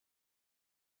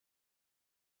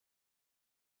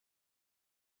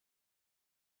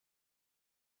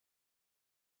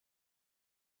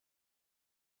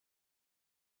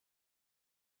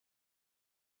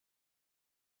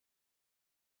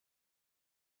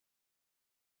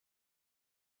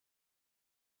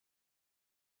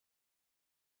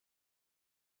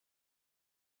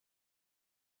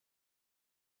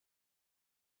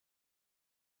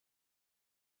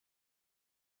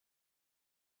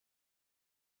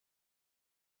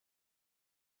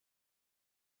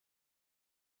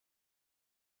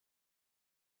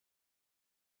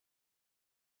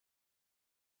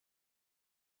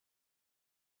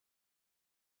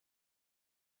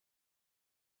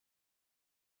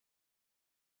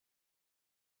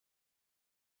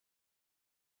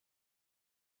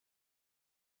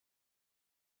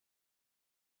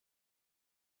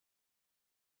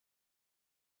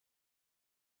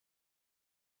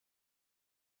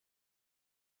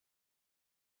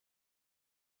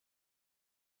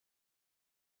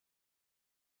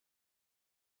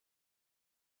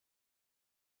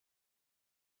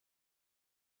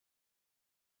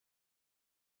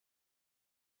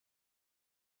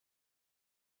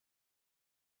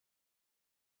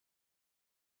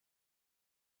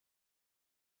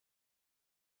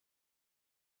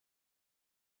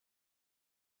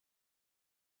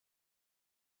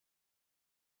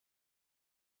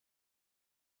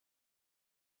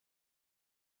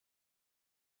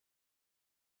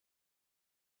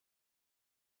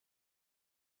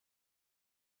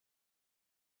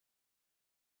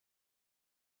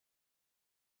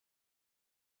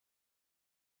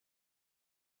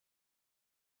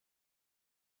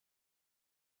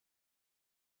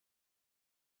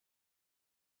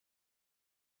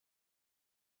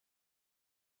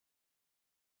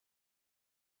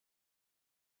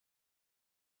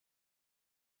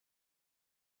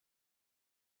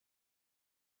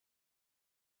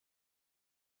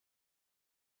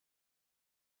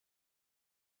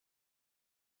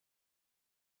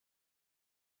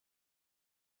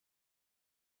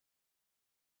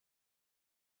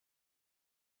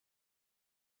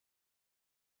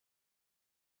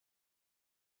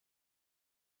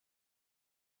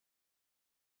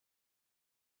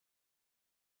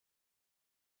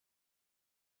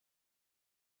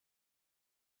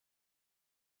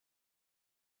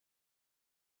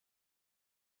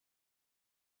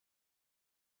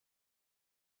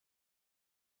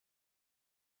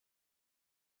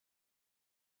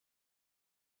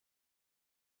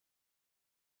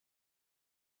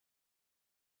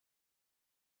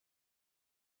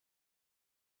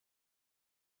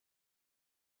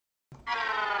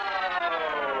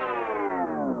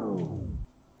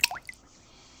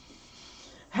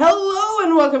Hello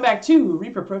and welcome back to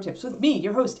Reaper Pro Tips with me,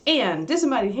 your host, and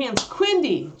disembodied hands,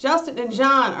 Quindy. Justin and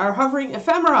John are hovering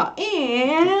ephemera,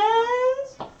 and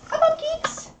up,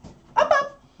 geeks! Up!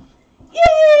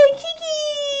 Yay, Kiki!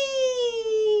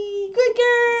 Good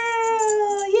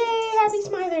girl! Yay, happy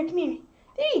smiler, come here.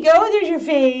 There you go, there's your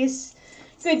face.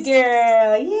 Good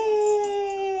girl, yay!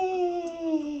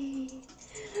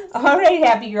 Alright,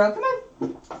 happy girl, come on.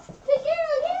 Good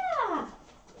girl, yeah!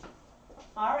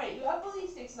 Alright, you have bully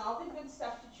sticks and all the good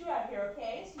stuff to chew out here,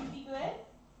 okay? So you be good?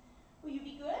 Will you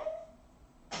be good?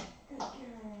 Good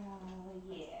girl,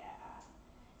 yeah.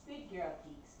 Good girl,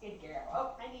 geeks. Good girl.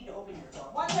 Oh, I need to open your door.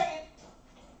 1 second.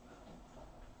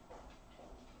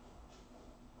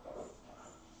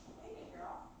 Hey, good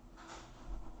girl.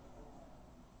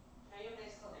 Now you have a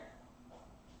nice cold air.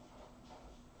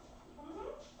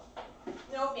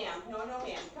 No, ma'am. No,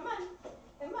 ma'am. Come on.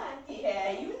 Come on.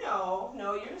 Yeah, you know.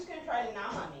 No, you're just going to try to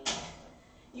nom on me.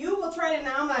 You will try to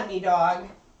nom on me, dog.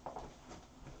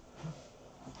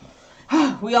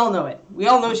 We all know it. We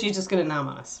all know she's just going to nom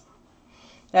on us.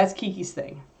 That's Kiki's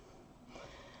thing.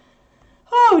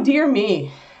 Oh, dear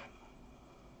me.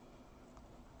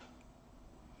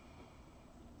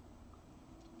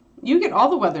 You get all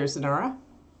the weather, Sonora.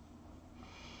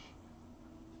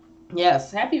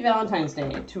 Yes, happy Valentine's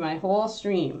Day to my whole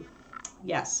stream.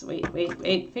 Yes,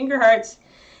 wait. Finger hearts.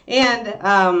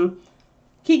 And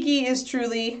Kiki is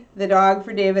truly the dog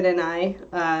for David and I.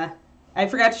 I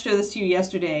forgot to show this to you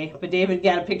yesterday, but David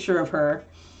got a picture of her.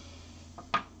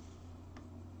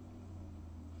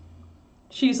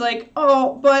 She's like,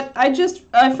 oh, but I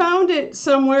found it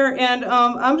somewhere, and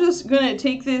I'm just going to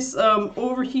take this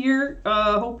over here.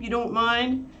 Hope you don't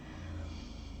mind.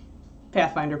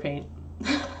 Pathfinder paint.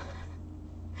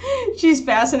 She's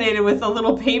fascinated with the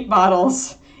little paint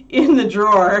bottles in the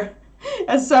drawer.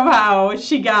 And somehow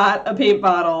she got a paint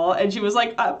bottle, and she was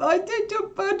like,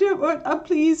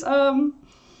 please,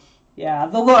 yeah,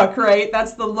 the look, right?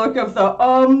 That's the look of the,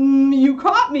 you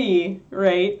caught me,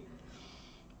 right?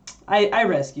 I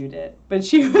rescued it, but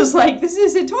she was like, this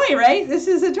is a toy, right? This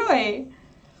is a toy.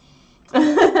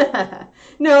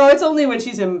 No, it's only when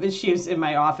she's in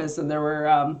my office, and there were,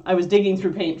 I was digging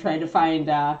through paint trying to find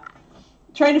a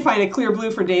clear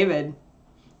blue for David.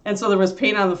 And so there was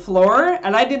paint on the floor,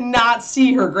 and I did not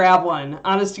see her grab one.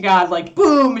 Honest to God, like,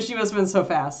 boom, she must have been so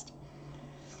fast.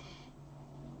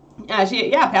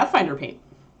 Yeah, Pathfinder paint.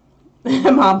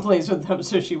 Mom plays with them,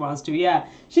 so she wants to. Yeah,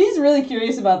 she's really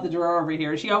curious about the drawer over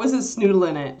here. She always is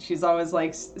snoodling it. She's always,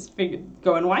 like,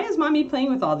 going, why is Mommy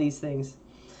playing with all these things?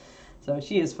 So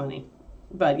she is funny.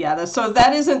 But, yeah, so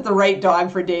that isn't the right dog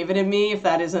for David and me, if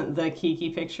that isn't the Kiki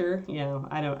picture. You know,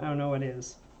 I don't know what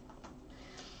is.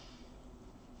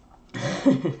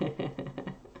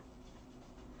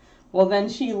 Well, then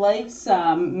she likes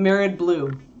Mirrored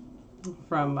Blue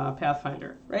from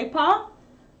Pathfinder. Right, Pa?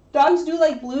 Dogs do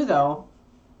like blue, though.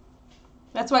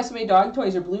 That's why so many dog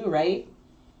toys are blue, right?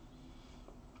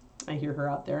 I hear her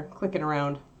out there clicking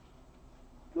around.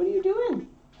 What are you doing?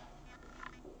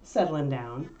 Settling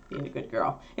down, being a good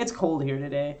girl. It's cold here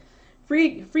today.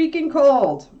 Freaking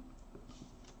cold.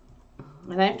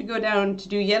 And I have to go down to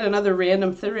do yet another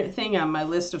random thing on my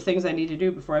list of things I need to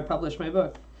do before I publish my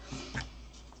book.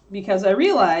 Because I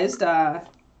realized that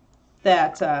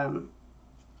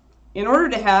in order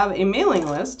to have a mailing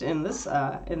list in this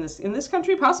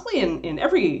country, possibly in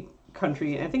every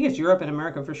country, I think it's Europe and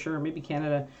America for sure, maybe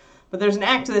Canada, but there's an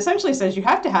act that essentially says you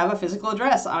have to have a physical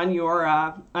address on your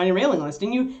mailing list.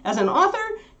 And you, as an author,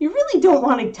 you really don't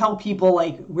want to tell people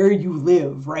like where you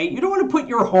live, right? You don't want to put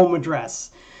your home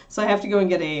address. So I have to go and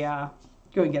get a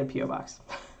P.O. box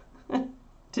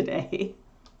today.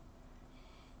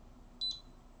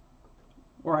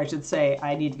 Or I should say,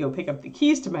 I need to go pick up the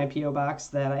keys to my P.O. box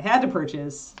that I had to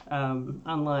purchase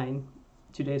online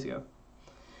 2 days ago.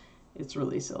 It's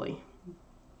really silly.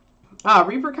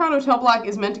 ReaperCon Hotel Block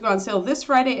is meant to go on sale this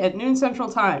Friday at noon Central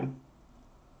Time.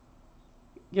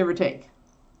 Give or take.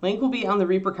 Link will be on the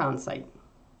ReaperCon site.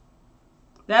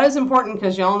 That is important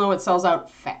because y'all know it sells out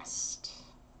fast.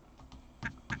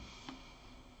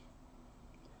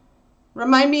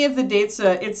 Remind me of the dates.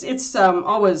 It's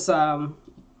always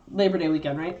Labor Day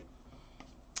weekend, right?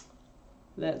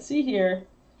 Let's see here.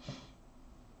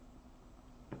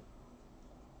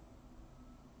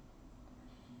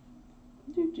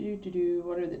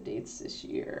 What are the dates this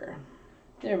year?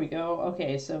 There we go.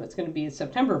 Okay, so it's going to be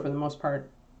September for the most part.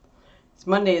 It's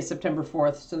Monday is September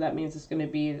 4th, so that means it's going to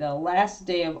be the last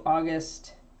day of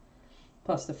August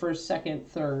plus the 1st,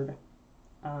 2nd,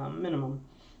 3rd minimum.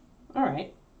 All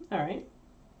right.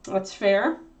 That's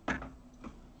fair.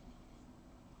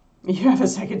 You have a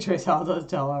second choice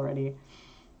hotel already.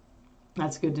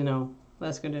 That's good to know.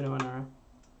 That's good to know, Anara.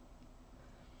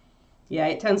 Yeah,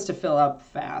 it tends to fill up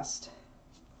fast.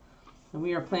 And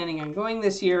we are planning on going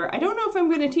this year. I don't know if I'm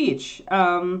going to teach.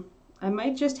 I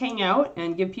might just hang out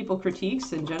and give people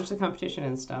critiques and judge the competition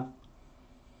and stuff.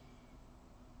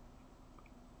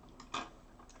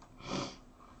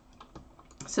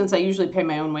 Since I usually pay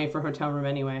my own way for hotel room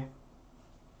anyway.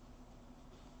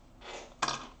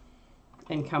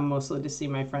 And come mostly to see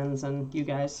my friends and you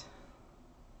guys.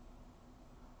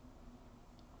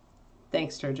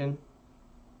 Thanks, Sturgeon.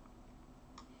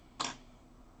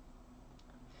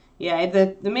 Yeah,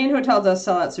 the main hotel does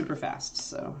sell out super fast,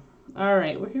 so. All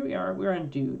right, well, here we are. We're on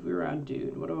Dude. We're on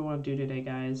Dude. What do I want to do today,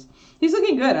 guys? He's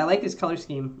looking good. I like his color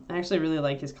scheme. I actually really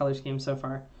like his color scheme so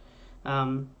far.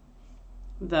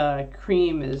 The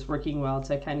cream is working well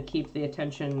to kind of keep the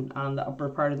attention on the upper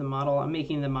part of the model. I'm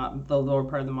making the lower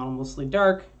part of the model mostly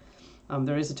dark.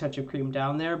 There is a touch of cream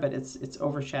down there, but it's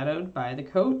overshadowed by the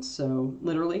coat, so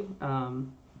literally.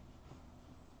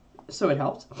 So it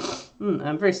helped.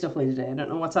 I'm very sniffly today. I don't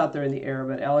know what's out there in the air,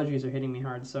 but allergies are hitting me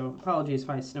hard, so apologies if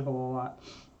I sniffle a lot.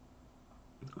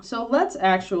 So let's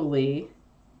actually...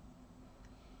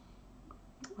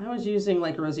 I was using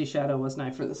like rosy shadow, wasn't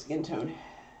I, for the skin tone?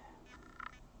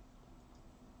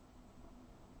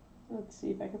 Let's see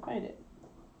if I can find it.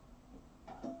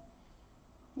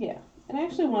 Yeah, and I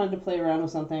actually wanted to play around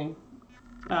with something.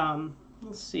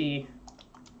 Let's see.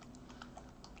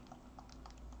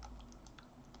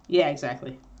 Yeah,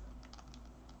 exactly.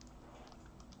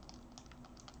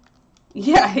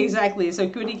 Yeah, exactly. So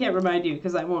Cody can't remind you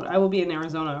because I won't. I will be in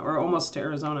Arizona or almost to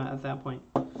Arizona at that point.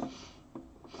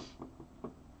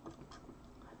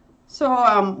 So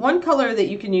one color that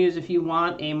you can use if you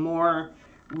want a more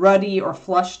ruddy or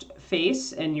flushed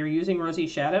face and you're using rosy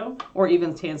shadow or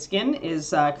even tan skin is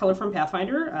color from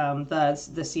Pathfinder,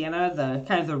 the sienna, the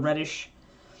kind of the reddish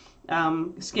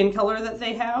skin color that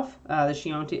they have, the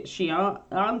Shoanti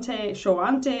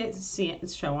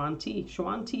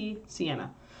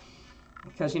sienna,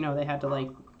 because you know they had to like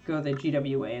go the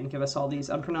GWA and give us all these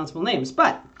unpronounceable names,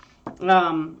 but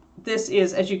this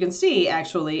is, as you can see,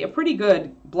 actually a pretty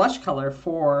good blush color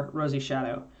for rosy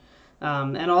shadow.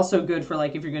 And also good for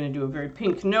like if you're going to do a very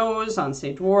pink nose on,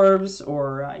 say, dwarves,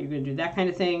 or you're going to do that kind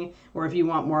of thing. Or if you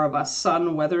want more of a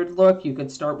sun-weathered look, you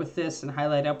could start with this and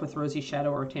highlight up with rosy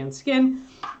shadow or tan skin.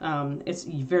 It's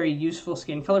a very useful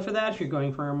skin color for that if you're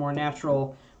going for a more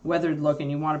natural weathered look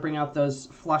and you want to bring out those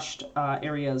flushed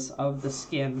areas of the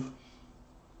skin.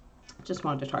 Just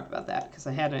wanted to talk about that because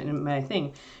I had it in my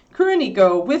thing.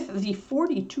 Kuranigo with the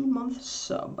 42-month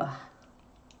sub.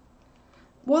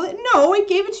 Well, no, it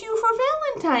gave it to you for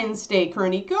Valentine's Day,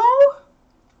 Kuranigo.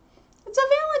 It's a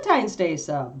Valentine's Day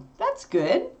sub. That's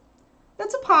good.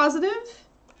 That's a positive.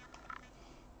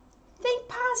 Think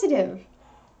positive.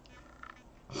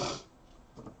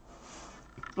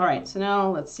 All right, so now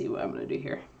let's see what I'm going to do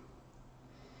here.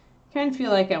 Kind of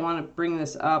feel like I want to bring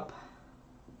this up.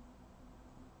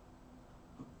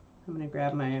 I'm going to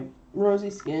grab my rosy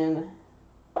skin.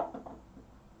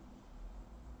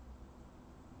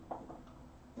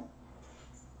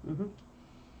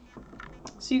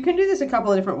 So you can do this a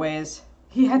couple of different ways.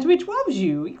 He had to be 12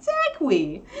 you.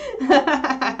 Exactly.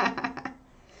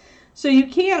 So you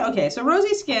can, okay, so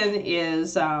rosy skin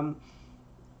is,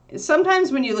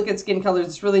 sometimes when you look at skin colors,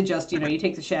 it's really just, you know, you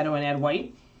take the shadow and add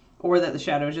white, or that the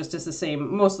shadow just is the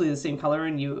same, mostly the same color,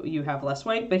 and you have less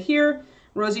white. But here,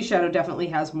 rosy shadow definitely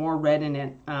has more red in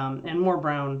it, and more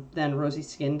brown than rosy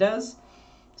skin does.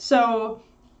 So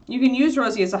you can use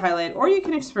rosy as a highlight, or you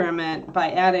can experiment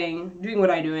by doing what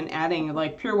I do and adding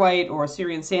like pure white or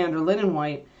Syrian sand or linen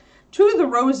white to the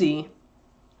rosy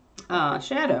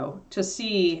shadow to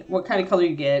see what kind of color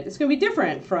you get. It's going to be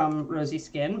different from rosy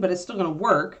skin, but it's still going to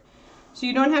work. So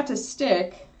you don't have to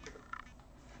stick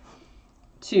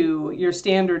to your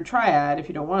standard triad if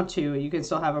you don't want to. You can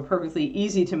still have a perfectly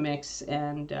easy to mix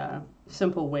and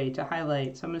simple way to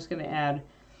highlight. So I'm just going to add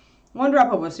 1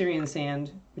 drop of Syrian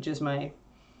sand, which is my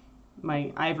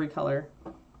ivory color,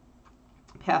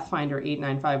 Pathfinder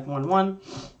 89511,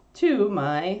 to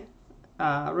my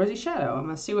rosy shadow. I'm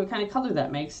going to see what kind of color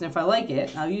that makes, and if I like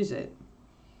it, I'll use it.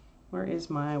 Where is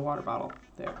my water bottle?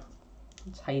 There.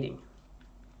 It's hiding.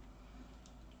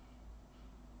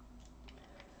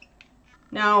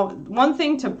 Now, one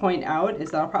thing to point out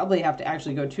is that I'll probably have to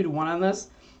actually go 2 to 1 on this.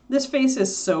 This face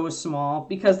is so small,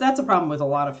 because that's a problem with a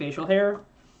lot of facial hair,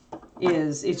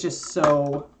 is it's just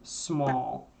so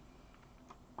small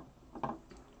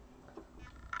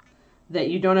that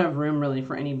you don't have room really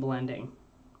for any blending.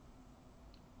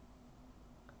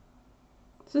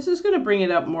 So this is going to bring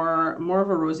it up more of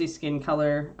a rosy skin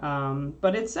color,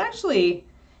 but it's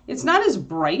not as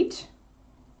bright.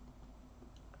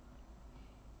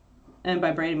 And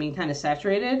by bright I mean kind of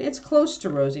saturated. It's close to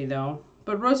rosy though.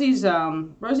 But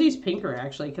Rosie's pinker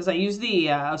actually, because I used the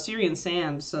Assyrian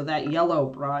sand, so that yellow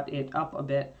brought it up a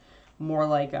bit more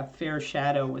like a fair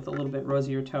shadow with a little bit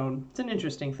rosier tone. It's an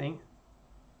interesting thing.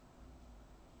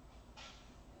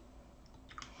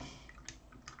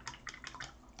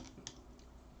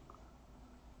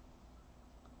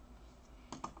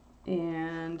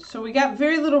 And so we got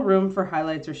very little room for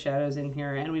highlights or shadows in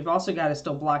here, and we've also got to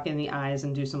still block in the eyes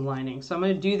and do some lining. So I'm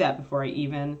going to do that before I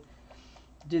even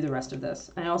do the rest of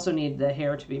this. I also need the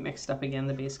hair to be mixed up again,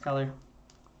 the base color.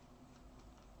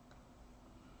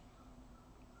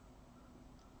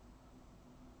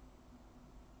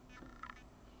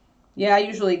 Yeah, I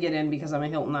usually get in because I'm a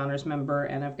Hilton Honors member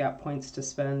and I've got points to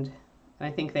spend. And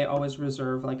I think they always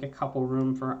reserve like a couple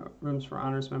rooms for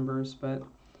Honors members, but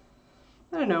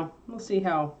I don't know. We'll see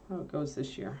how it goes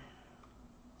this year.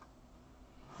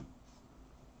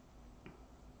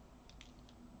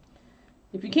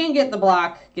 If you can't get the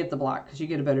block because you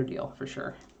get a better deal for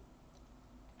sure.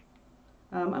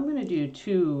 I'm going to do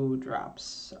 2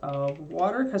 drops of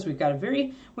water because we've got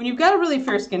when you've got a really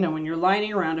fair skin tone, when you're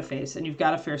lining around a face and you've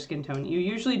got a fair skin tone, you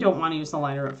usually don't want to use the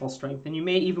liner at full strength, and you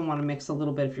may even want to mix a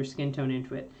little bit of your skin tone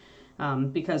into it.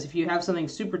 Because if you have something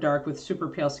super dark with super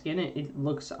pale skin, it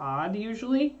looks odd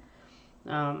usually.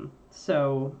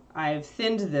 So I've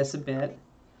thinned this a bit.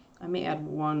 I may add a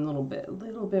little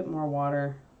bit more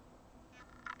water,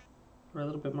 or a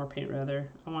little bit more paint rather.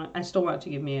 I still want it to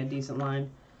give me a decent line.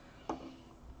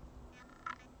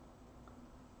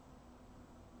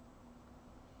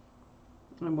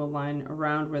 And we'll line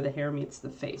around where the hair meets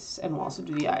the face, and we'll also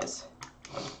do the eyes.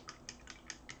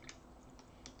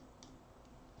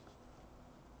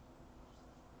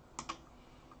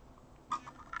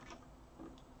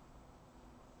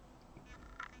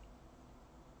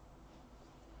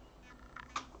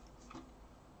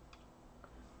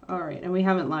 All right, and we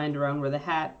haven't lined around where the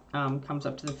hat comes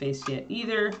up to the face yet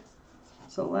either.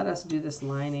 So let us do this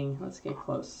lining. Let's get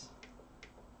close.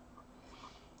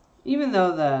 Even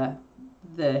though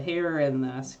the hair and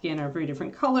the skin are very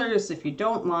different colors, if you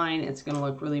don't line, it's going to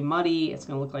look really muddy. It's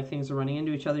going to look like things are running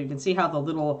into each other. You can see how the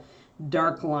little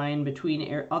dark line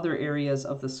between other areas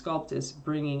of the sculpt is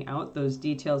bringing out those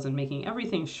details and making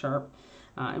everything sharp.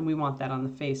 And we want that on the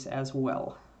face as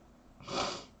well.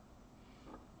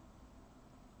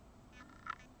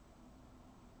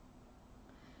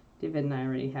 David and I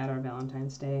already had our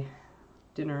Valentine's Day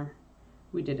dinner.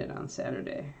 We did it on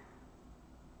Saturday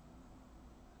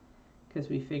because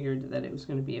we figured that it was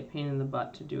going to be a pain in the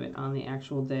butt to do it on the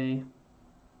actual day.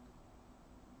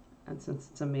 And since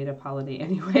it's a made-up holiday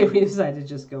anyway, we decided to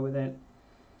just go with it.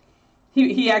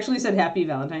 He actually said Happy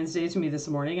Valentine's Day to me this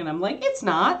morning, and I'm like, it's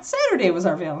not. Saturday was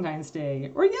our Valentine's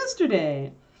Day, or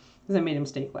yesterday, because I made a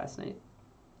mistake last night.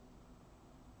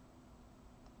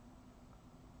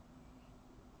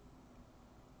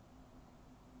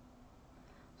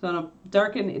 So I'm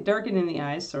going to darken in the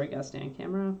eyes. Sorry, I gotta stay on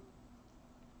camera.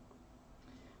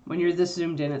 When you're this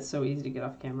zoomed in, it's so easy to get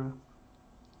off camera.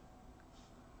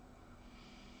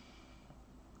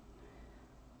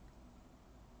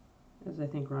 As I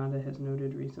think Rhonda has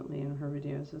noted recently in her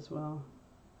videos as well.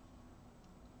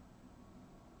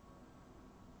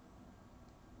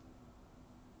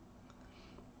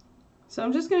 So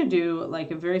I'm just going to do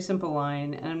like a very simple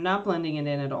line, and I'm not blending it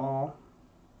in at all.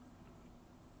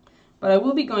 But I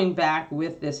will be going back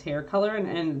with this hair color,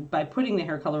 and by putting the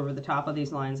hair color over the top of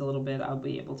these lines a little bit, I'll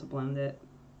be able to blend it.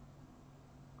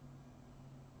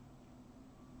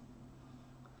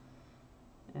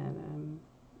 And I'm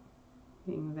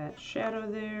getting that shadow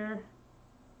there.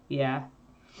 Yeah.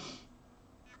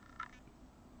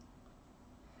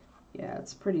 Yeah,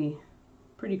 it's pretty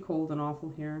cold and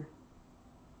awful here.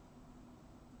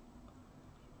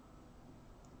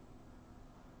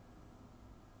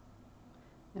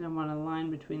 And I want a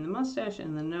line between the mustache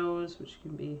and the nose, which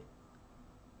can be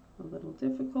a little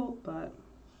difficult, but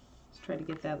let's try to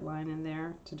get that line in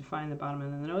there to define the bottom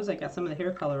end of the nose. I got some of the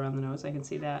hair color on the nose, I can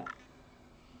see that.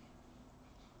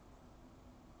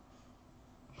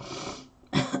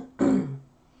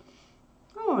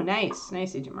 Oh, nice.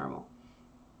 Nice, Agent Marvel.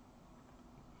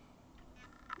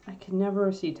 I can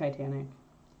never see Titanic.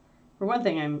 For one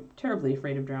thing, I'm terribly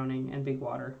afraid of drowning and big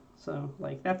water. So,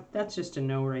 like, that's just a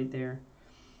no right there.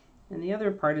 And the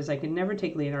other part is I can never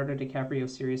take Leonardo DiCaprio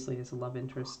seriously as a love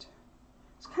interest.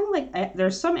 It's kind of like,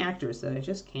 there's some actors that I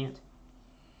just can't.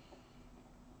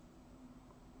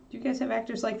 Do you guys have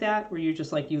actors like that where you're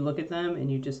just like, you look at them and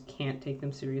you just can't take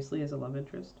them seriously as a love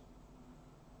interest?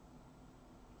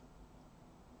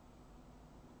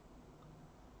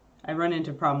 I run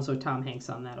into problems with Tom Hanks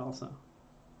on that also.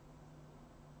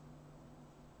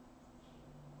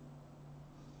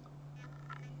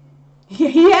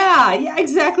 Yeah,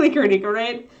 exactly, Kurtika,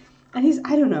 right? And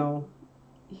I don't know,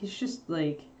 he's just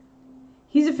like,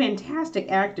 he's a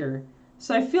fantastic actor,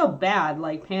 so I feel bad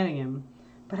like panning him,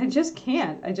 but I just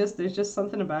can't. There's just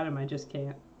something about him I just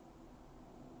can't.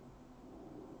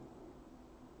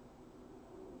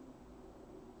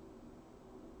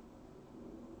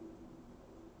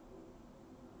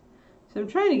 So I'm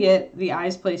trying to get the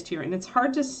eyes placed here, and it's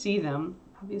hard to see them.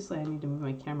 Obviously, I need to move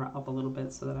my camera up a little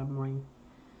bit so that I'm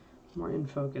more in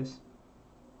focus.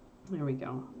 There we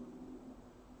go.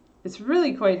 It's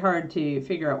really quite hard to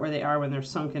figure out where they are when they're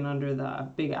sunken under the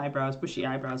big eyebrows, bushy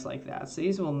eyebrows like that. So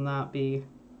these will not be...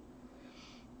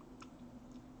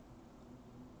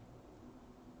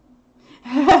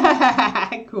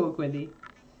 Cool, Quindy.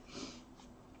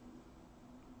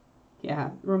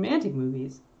 Yeah, romantic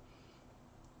movies.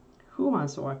 Who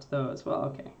wants to watch those? Well,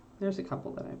 okay. There's a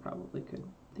couple that I probably could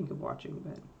think of watching,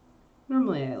 but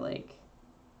normally I like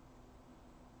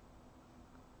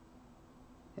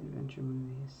adventure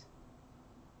movies.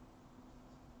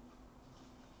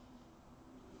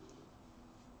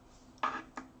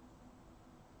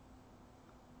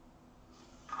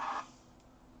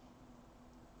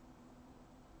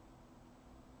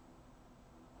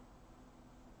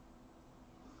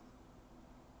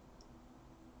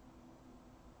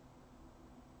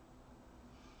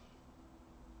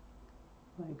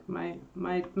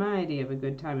 Like my idea of a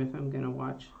good time if I'm going to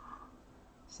watch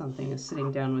something is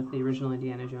sitting down with the original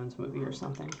Indiana Jones movie or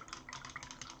something.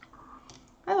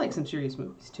 I like some serious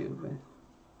movies too,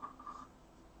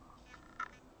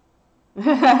 but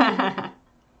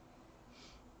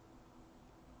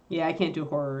yeah, I can't do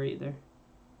horror either.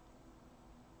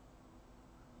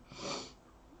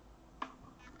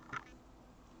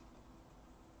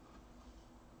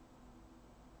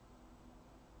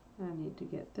 I need to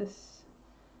get this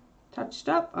touched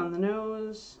up on the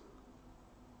nose.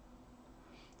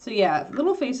 So yeah,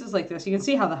 little faces like this. You can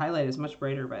see how the highlight is much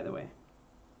brighter, by the way.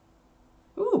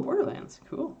 Ooh, Borderlands.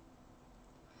 Cool.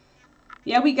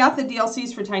 Yeah, we got the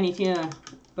DLCs for Tiny Tina,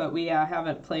 but we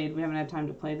haven't played. We haven't had time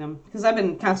to play them because I've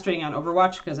been concentrating on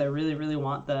Overwatch because I really, really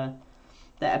want the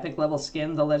epic level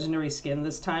skin, the legendary skin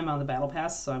this time on the battle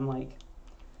pass. So I'm like,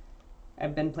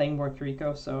 I've been playing more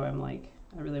Kiriko, so I'm like,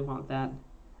 I really want that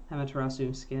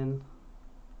Amaterasu skin.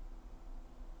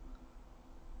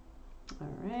 All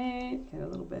right, get a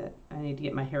little bit. I need to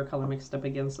get my hair color mixed up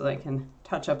again so that I can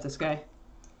touch up this guy.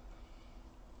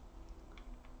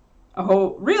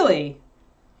 Oh, really?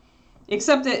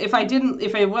 Except that if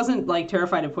I wasn't like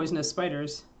terrified of poisonous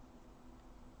spiders,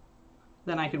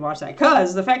 then I could watch that.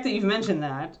 Cause the fact that you've mentioned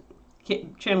that,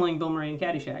 channeling Bill Murray and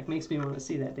Caddyshack, makes me want to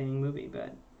see that dang movie.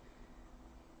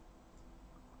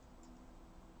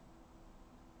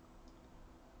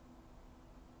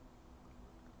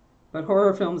 But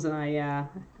horror films, and I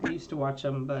used to watch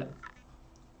them, but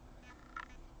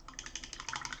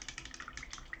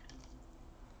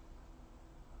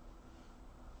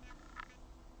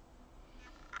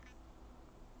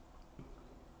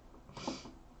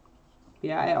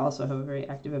yeah, I also have a very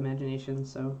active imagination,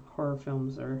 so horror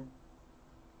films are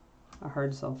a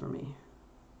hard sell for me.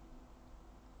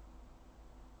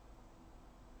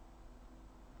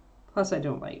 Plus, I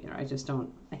don't like,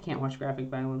 I can't watch graphic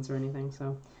violence or anything,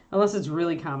 so, unless it's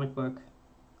really comic book.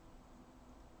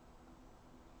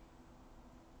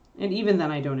 And even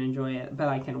then, I don't enjoy it, but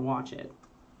I can watch it.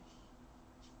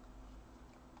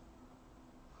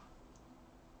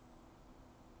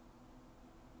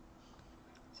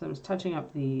 So I'm just touching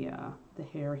up the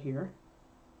hair here.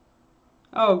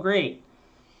 Oh, great.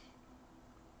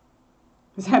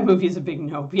 That movie is a big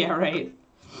nope. Yeah, right.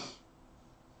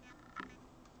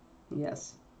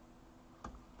 Yes.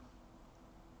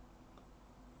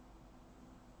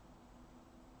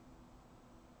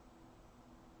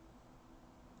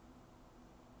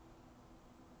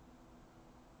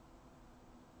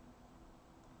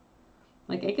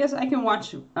 Like, I guess I can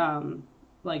watch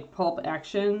like pulp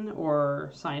action or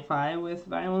sci-fi with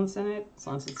violence in it, as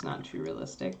long as it's not too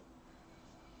realistic.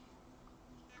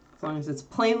 As long as it's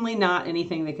plainly not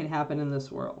anything that could happen in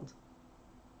this world,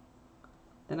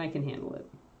 then I can handle it.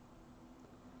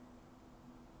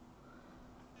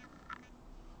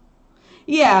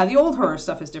 Yeah, the old horror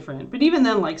stuff is different, but even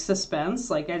then, like suspense,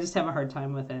 like I just have a hard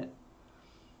time with it.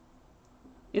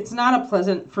 It's not a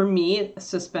pleasant, for me,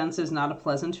 suspense is not a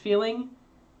pleasant feeling.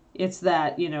 It's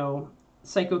that, you know,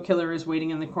 psycho killer is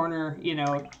waiting in the corner, you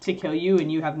know, to kill you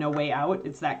and you have no way out.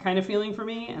 It's that kind of feeling for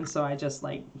me, and so I just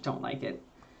like don't like it.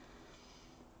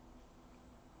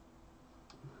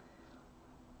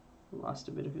 Lost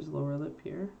a bit of his lower lip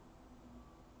here.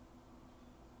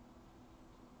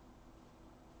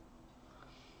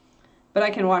 But I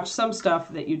can watch some stuff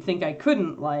that you'd think I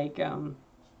couldn't, like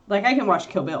I can watch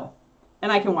Kill Bill,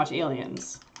 and I can watch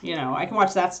Aliens. You know, I can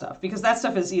watch that stuff, because that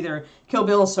stuff is either, Kill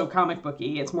Bill is so comic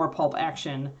booky, it's more pulp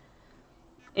action,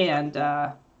 and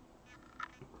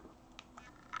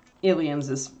Aliens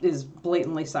is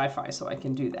blatantly sci-fi, so I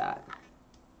can do that.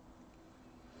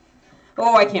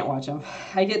 Oh, I can't watch them.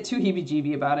 I get too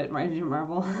heebie-jeebie about it,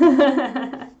 Marvel.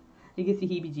 I get the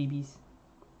heebie-jeebies.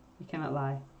 I cannot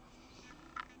lie.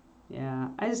 Yeah,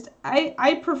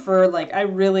 I prefer, like, I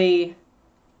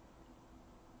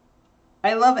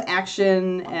love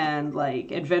action and,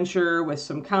 like, adventure with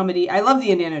some comedy. I love the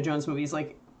Indiana Jones movies.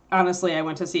 Like, honestly, I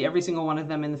went to see every single one of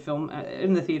them in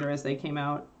the theater as they came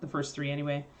out, the first 3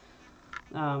 anyway.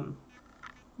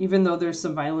 Even though there's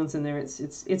some violence in there,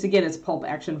 it's again, it's pulp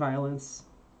action violence,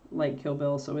 like Kill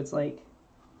Bill, so it's like,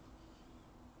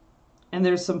 and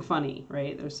there's some funny,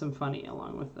 right? There's some funny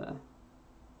along with the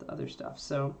other stuff,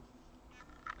 so.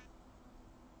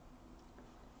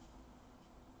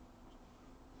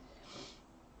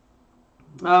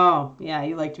 Oh, yeah,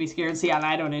 you like to be scared. See, and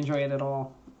I don't enjoy it at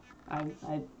all.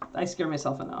 I scare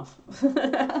myself enough.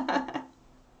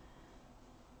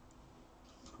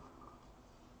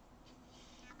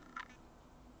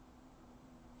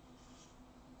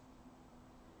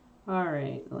 All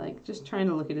right, like, just trying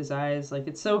to look at his eyes. Like,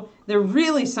 it's so, they're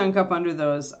really sunk up under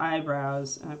those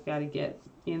eyebrows. And I've got to get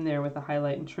in there with a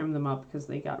highlight and trim them up because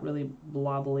they got really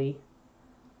blobbly.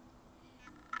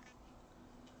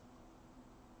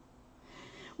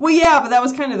 Well, yeah, but that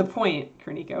was kind of the point,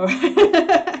 Kerniko.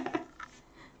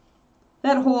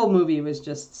 That whole movie was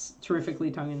just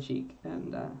terrifically tongue-in-cheek,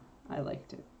 and I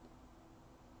liked it.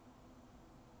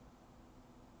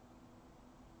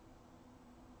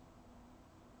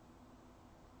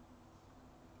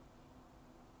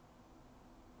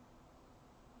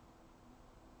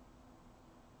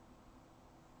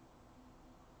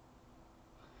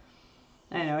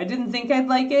 I know, I didn't think I'd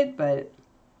like it, but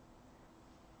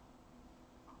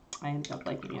I ended up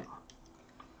liking it.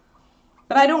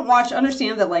 But I don't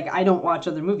understand that, like, I don't watch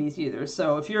other movies either.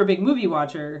 So if you're a big movie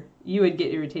watcher, you would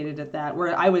get irritated at that,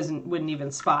 where I wouldn't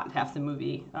even spot half the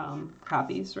movie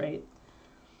copies, right?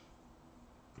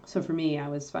 So for me, I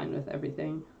was fine with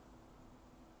everything.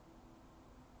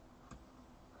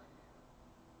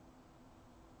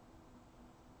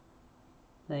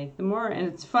 Like, the more, and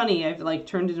it's funny, I've, like,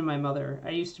 turned into my mother. I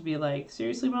used to be like,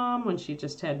 seriously, Mom? When she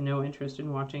just had no interest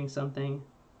in watching something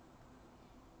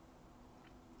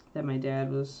that my dad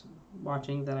was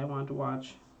watching that I wanted to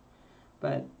watch.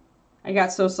 But I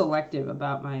got so selective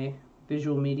about my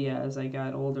visual media as I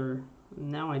got older.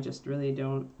 Now I just really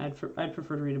don't. I'd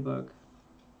prefer to read a book.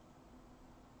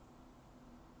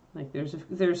 Like,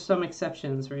 there's some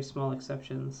exceptions, very small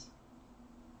exceptions.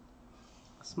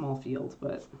 Small field,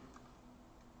 but...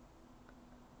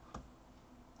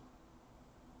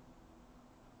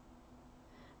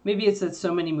 Maybe it's that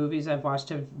so many movies I've watched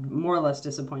have more or less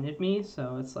disappointed me,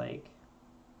 so it's like...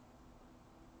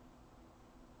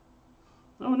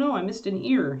 Oh no, I missed an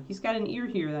ear. He's got an ear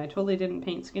here that I totally didn't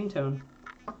paint skin tone.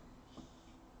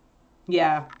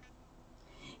 Yeah.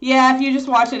 Yeah, if you just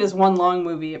watch it as one long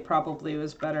movie, it probably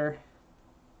was better.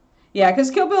 Yeah, because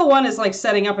Kill Bill 1 is like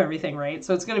setting up everything, right?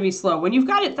 So it's going to be slow. When you've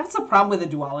got it, that's the problem with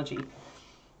a duology.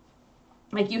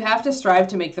 Like, you have to strive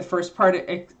to make the first part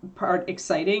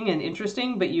exciting and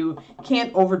interesting, but you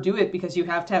can't overdo it because you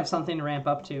have to have something to ramp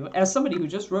up to. As somebody who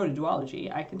just wrote a duology,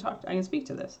 I can speak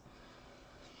to this.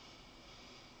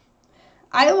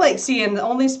 I like seeing the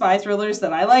only spy thrillers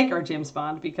that I like are James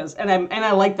Bond because, and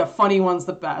I like the funny ones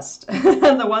the best,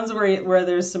 the ones where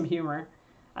there's some humor.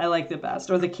 I like the best,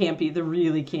 or the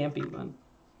really campy one.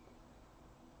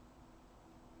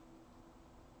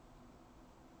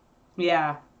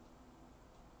 Yeah.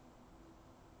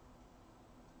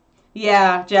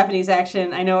 Yeah, Japanese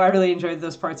action. I know, I really enjoyed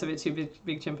those parts of it too,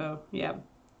 Big Chimpo. Yeah.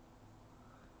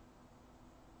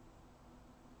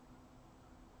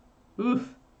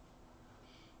 Oof.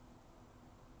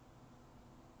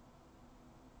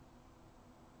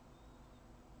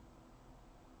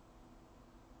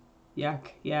 Yuck.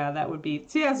 Yeah, that would be...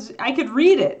 See, I could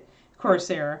read it,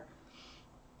 Corsair.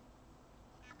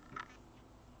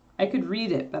 I could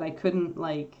read it, but I couldn't,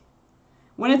 like...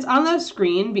 When it's on the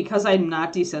screen, because I'm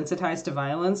not desensitized to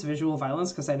violence, visual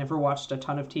violence, because I never watched a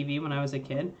ton of TV when I was a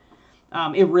kid,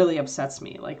 it really upsets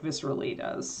me, like viscerally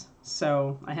does.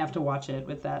 So I have to watch it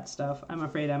with that stuff. I'm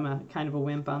afraid I'm a kind of a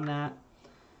wimp on that.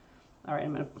 All right,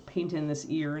 I'm going to paint in this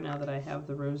ear now that I have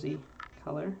the rosy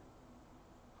color.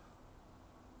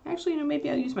 Actually, you know, maybe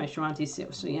I'll use my Shawanti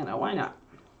Sienna. Why not?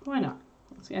 Why not?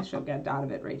 Let's actually, I've got a dot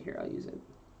of it right here. I'll use it.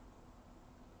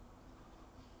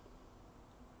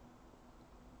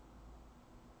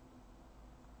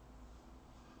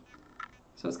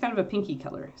 So it's kind of a pinky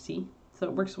color, see? So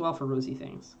it works well for rosy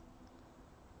things.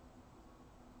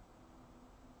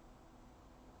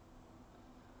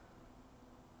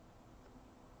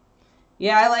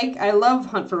 Yeah, I love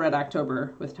Hunt for Red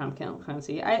October with Tom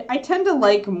Clancy. I tend to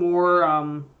like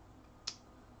more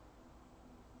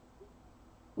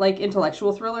like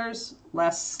intellectual thrillers,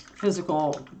 less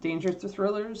physical danger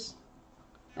thrillers.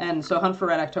 And so Hunt for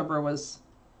Red October was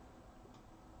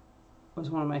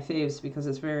one of my faves because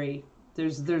it's very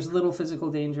there's little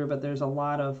physical danger, but there's a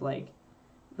lot of like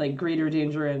greater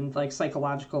danger and like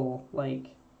psychological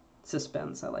like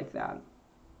suspense. I like that.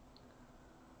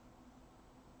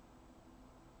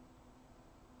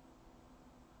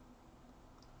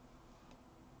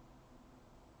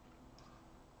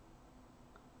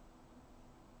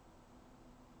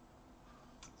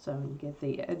 So you get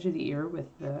the edge of the ear with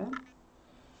the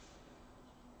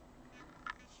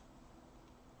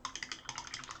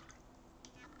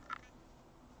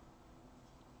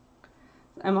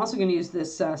I'm also going to use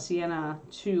this sienna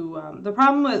to. The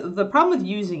problem with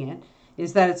using it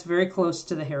is that it's very close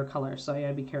to the hair color, so I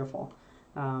gotta be careful.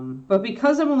 But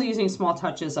because I'm only using small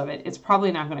touches of it, it's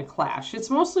probably not going to clash.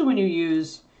 It's mostly when you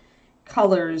use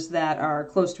colors that are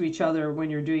close to each other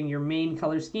when you're doing your main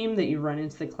color scheme that you run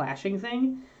into the clashing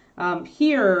thing.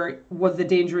 Here, what the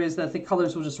danger is that the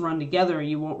colors will just run together and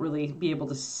you won't really be able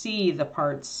to see the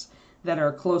parts that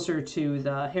are closer to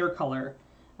the hair color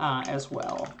as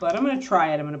well. But I'm going to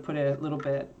try it. I'm going to put a little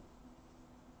bit.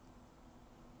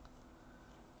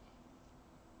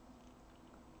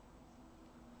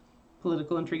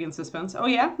 Political intrigue and suspense. Oh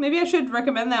yeah, maybe I should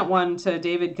recommend that one to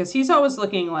David because he's always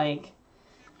looking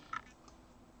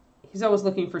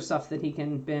for stuff that he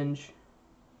can binge.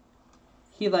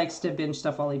 He likes to binge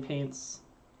stuff while he paints.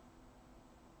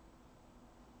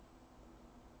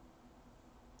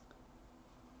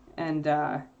 And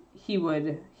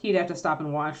he'd have to stop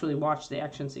and actually watch the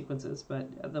action sequences, but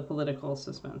the political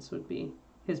suspense would be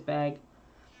his bag.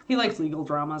 He likes legal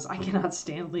dramas. I cannot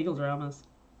stand legal dramas.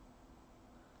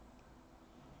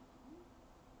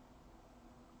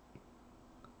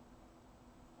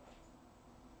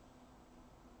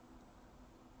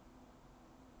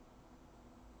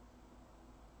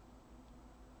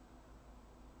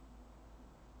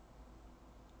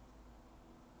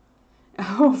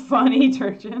 Oh, funny,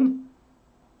 Turgeon.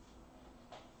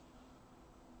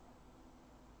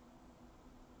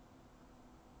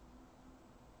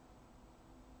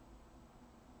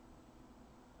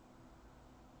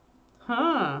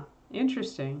 Huh.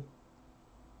 Interesting.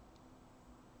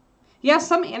 Yeah,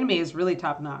 some anime is really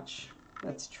top-notch.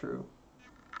 That's true.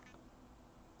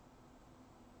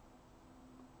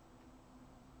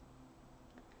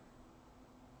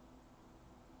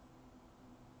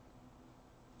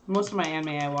 Most of my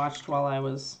anime I watched while I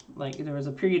was, like, there was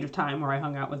a period of time where I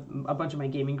hung out with a bunch of my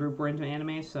gaming group were into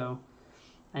anime, so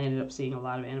I ended up seeing a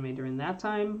lot of anime during that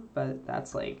time, but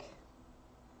that's, like,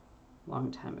 a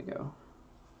long time ago.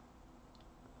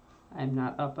 I'm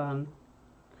not up on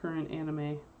current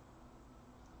anime.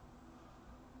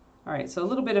 Alright, so a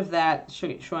little bit of that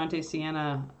Shawanti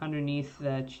Sienna underneath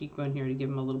the cheekbone here to give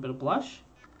him a little bit of blush.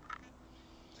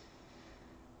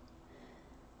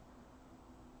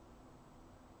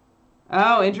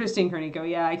 Oh, interesting, Korniko.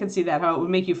 Yeah, I can see that, how it would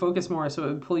make you focus more, so it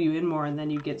would pull you in more, and then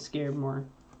you get scared more.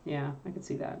 Yeah, I can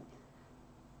see that.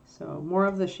 So, more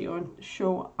of the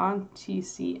Shawanti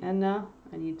Sienna.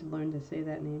 I need to learn to say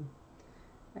that name.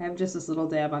 I have just this little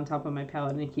dab on top of my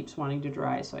palette, and it keeps wanting to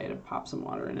dry, so I had to pop some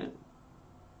water in it.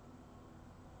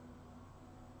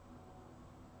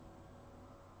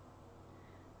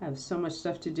 I have so much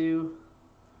stuff to do,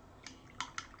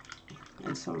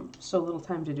 and so little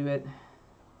time to do it.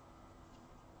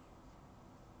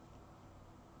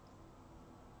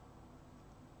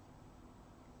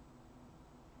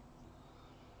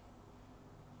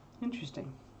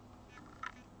 Interesting.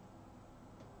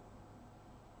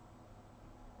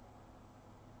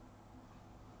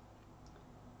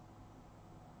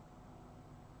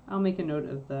 I'll make a note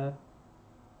of the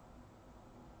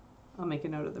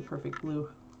perfect blue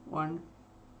one,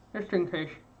 just in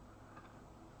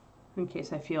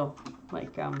case I feel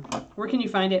like, where can you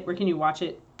find it? Where can you watch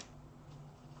it?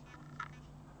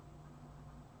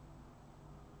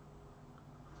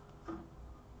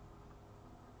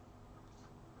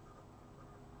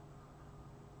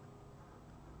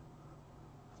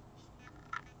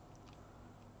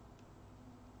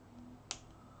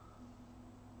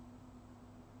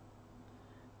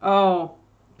 Oh,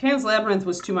 Pan's Labyrinth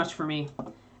was too much for me.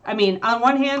 I mean, on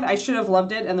one hand, I should have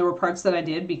loved it, and there were parts that I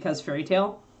did because fairy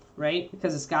tale, right?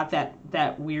 Because it's got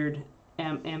that weird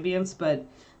ambience, but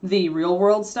the real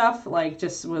world stuff, like,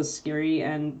 just was scary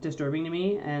and disturbing to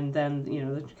me. And then, you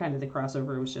know, kind of the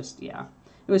crossover was just, yeah,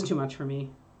 it was too much for me.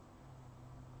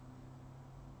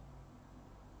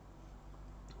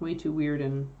 Way too weird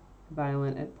and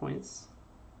violent at points.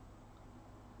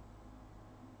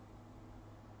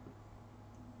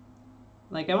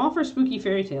 Like, I'm all for spooky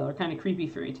fairy tale or kind of creepy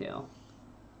fairy tale.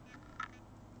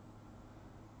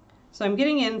 So I'm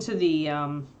getting into the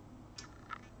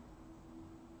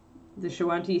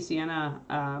Shawanti Sienna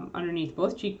underneath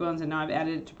both cheekbones, and now I've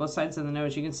added it to both sides of the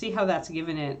nose. You can see how that's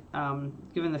given it,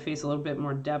 given the face a little bit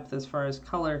more depth as far as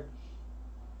color.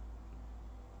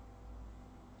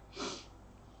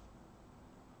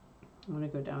 I'm going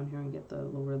to go down here and get the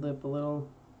lower lip a little.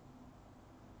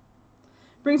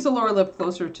 Brings the lower lip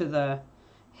closer to the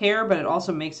hair, but it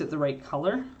also makes it the right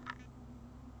color.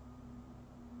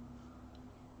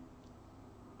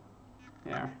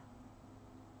 There.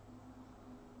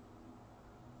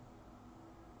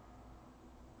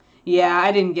 Yeah,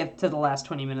 I didn't get to the last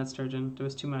 20 minutes, Turgeon. It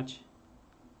was too much.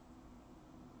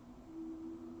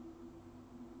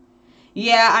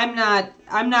 Yeah,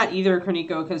 I'm not either,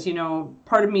 Koniko, because, you know,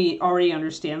 part of me already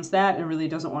understands that and really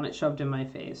doesn't want it shoved in my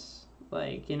face.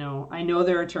 Like, you know, I know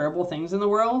there are terrible things in the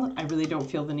world. I really don't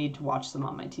feel the need to watch them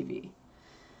on my TV.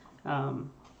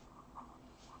 I'm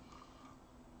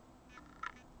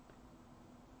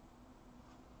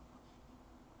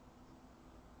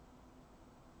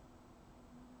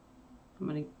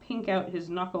going to pink out his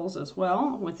knuckles as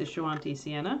well with the Shawanti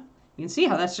Sienna. You can see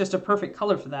how that's just a perfect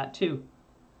color for that, too.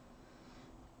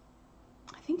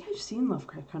 I think I've seen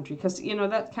Lovecraft Country because, you know,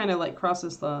 that kind of like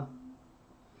crosses the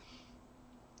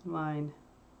line.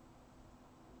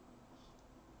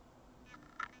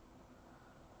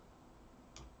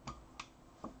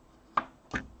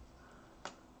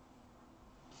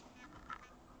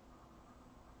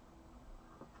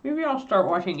 Maybe I'll start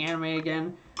watching anime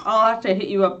again. I'll have to hit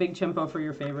you up, Big Chimpo, for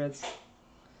your favorites.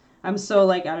 I'm so,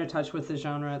 like, out of touch with the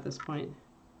genre at this point.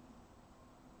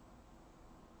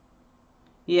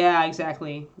 Yeah,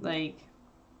 exactly. Like,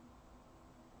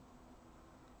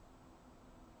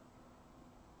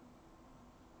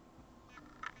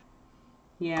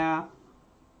 yeah.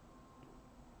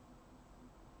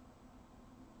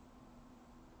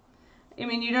 I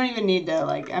mean, you don't even need to,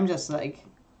 like, I'm just, like,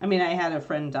 I mean, I had a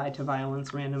friend die to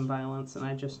violence, random violence, and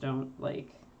I just don't,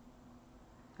 like,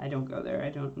 I don't go there. I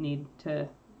don't need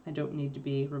to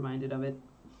be reminded of it.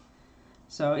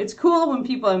 So it's cool when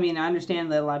people, I mean, I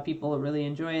understand that a lot of people really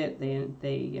enjoy it.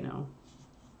 They, you know,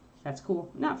 that's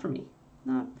cool. Not for me.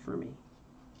 Not for me.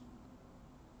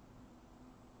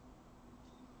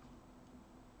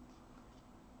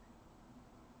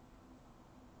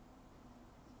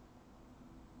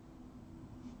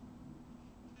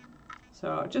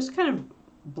 So just kind of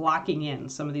blocking in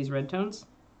some of these red tones.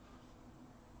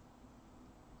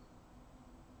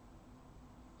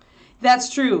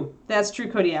 That's true. That's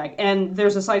true, Kodiak. And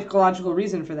there's a psychological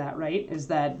reason for that, right? Is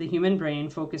that the human brain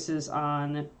focuses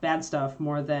on bad stuff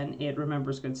more than it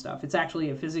remembers good stuff. It's actually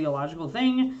a physiological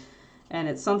thing, and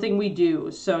it's something we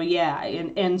do. So yeah,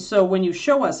 and so when you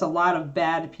show us a lot of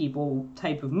bad people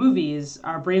type of movies,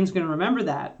 our brain's going to remember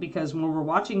that, because when we're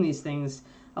watching these things,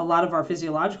 a lot of our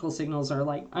physiological signals are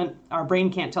like, our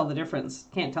brain can't tell the difference,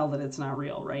 can't tell that it's not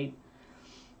real, right?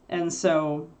 And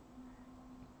so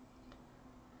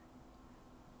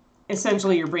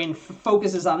essentially your brain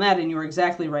focuses on that, and you're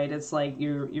exactly right. It's like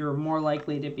you're more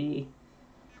likely to be,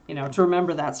 you know, to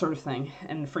remember that sort of thing,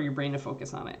 and for your brain to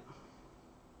focus on it.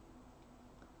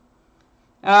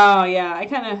 Oh yeah, I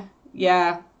kind of,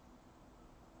 yeah.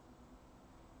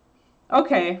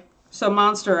 Okay, so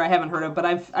Monster I haven't heard of, but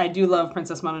I do love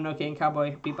Princess Mononoke and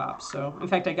Cowboy Bebop. So in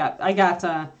fact, I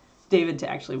got David to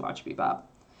actually watch Bebop.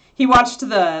 He watched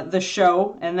the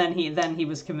show, and then he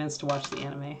was convinced to watch the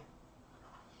anime.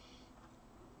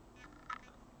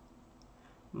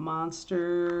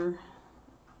 Monster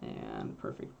and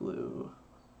Perfect Blue.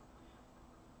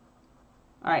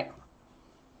 All right.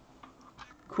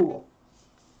 Cool.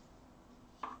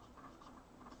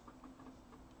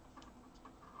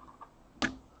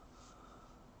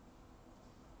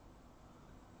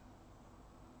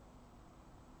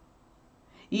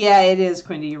 Yeah, it is,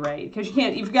 Quindy. You're right, because you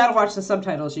can't. You've got to watch the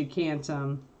subtitles. You can't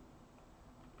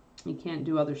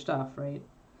do other stuff, right?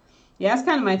 Yeah, that's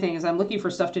kind of my thing. Is I'm looking for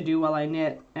stuff to do while I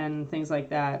knit and things like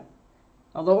that.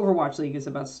 Although Overwatch League is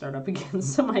about to start up again,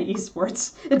 so my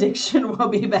esports addiction will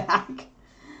be back.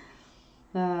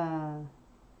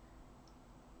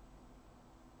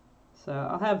 So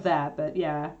I'll have that, but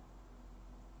yeah.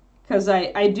 Because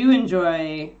I do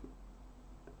enjoy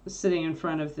sitting in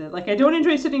front of the... Like, I don't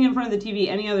enjoy sitting in front of the TV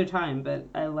any other time, but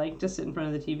I like to sit in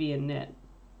front of the TV and knit.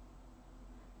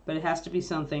 But it has to be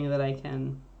something that I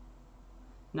can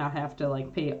not have to,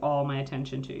 like, pay all my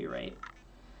attention to, you're right.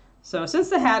 So since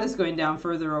the hat is going down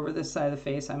further over this side of the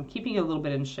face, I'm keeping it a little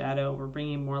bit in shadow. We're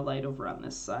bringing more light over on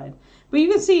this side. But you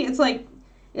can see it's like,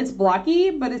 it's blocky,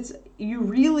 but it's, you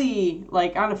really,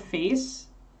 like on a face,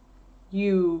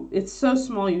 it's so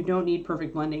small you don't need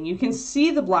perfect blending. You can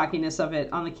see the blockiness of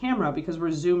it on the camera because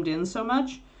we're zoomed in so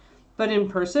much. But in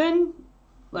person,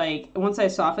 like once I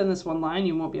soften this one line,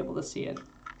 you won't be able to see it.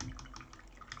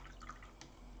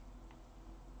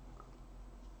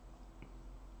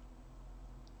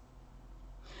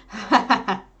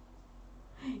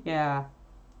 Yeah.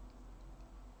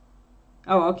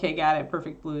 Oh, okay, got it.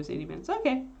 Perfect blue is 80 minutes.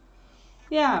 Okay.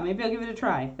 Yeah, maybe I'll give it a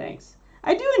try. Thanks.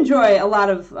 I do enjoy a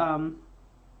lot of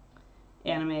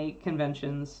anime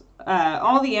conventions.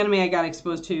 All the anime I got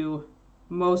exposed to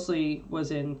mostly was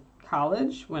in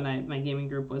college when my gaming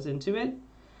group was into it.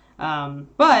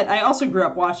 But I also grew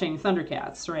up watching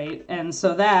Thundercats, right? And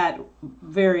so that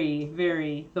very,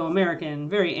 very, though American,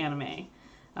 very anime.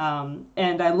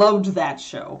 And I loved that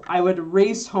show. I would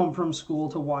race home from school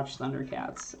to watch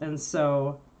Thundercats. And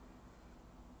so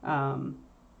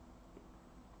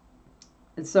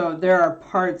there are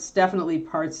parts, definitely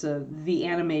parts of the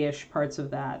anime-ish parts of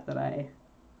that I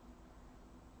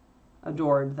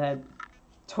adored, that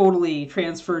totally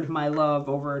transferred my love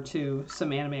over to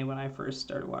some anime when I first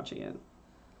started watching it.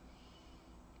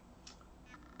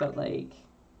 But like,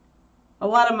 a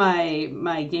lot of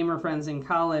my gamer friends in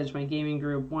college, my gaming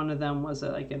group, one of them was a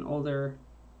little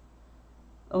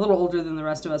older than the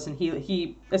rest of us, and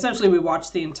he essentially, we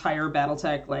watched the entire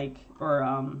BattleTech, like, or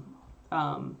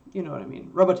you know what I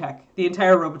mean, Robotech, the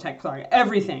entire Robotech, sorry,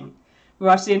 everything. We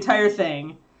watched the entire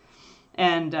thing,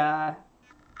 and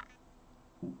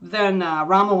then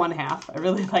Rama one half. I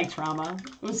really liked Rama.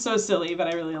 It was so silly, but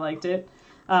I really liked it.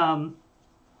 And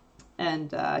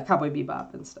Cowboy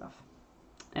Bebop and stuff.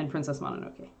 And Princess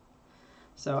Mononoke.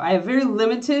 So I have very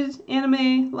limited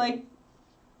anime like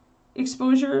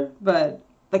exposure, but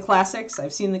the classics,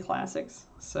 I've seen the classics.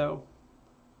 So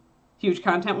huge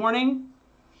content warning.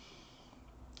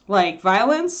 Like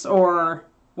violence or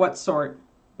what sort,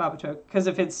 Babatuk? Because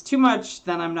if it's too much,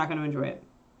 then I'm not going to enjoy it.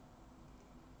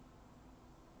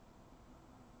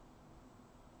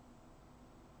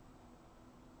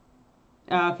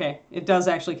 Okay, it does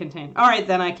actually contain. All right,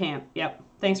 then I can't. Yep.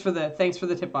 Thanks for the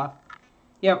tip off.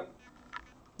 Yep.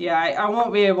 Yeah, I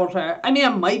won't be able to. I mean, I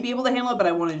might be able to handle it, but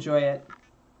I won't enjoy it.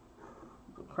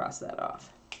 We'll cross that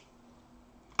off.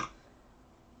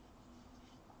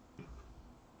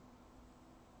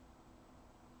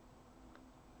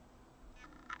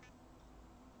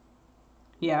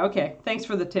 Yeah, okay. Thanks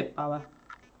for the tip, Baba.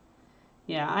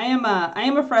 Yeah, I am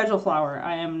a fragile flower.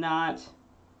 I am not.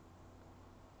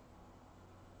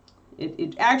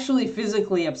 It actually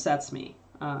physically upsets me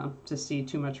to see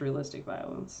too much realistic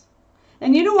violence.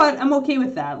 And you know what? I'm okay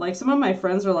with that. Like, some of my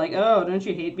friends are like, oh, don't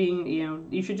you hate being,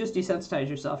 you should just desensitize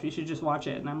yourself. You should just watch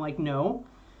it. And I'm like, no.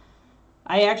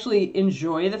 I actually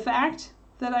enjoy the fact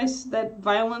that that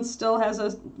violence still has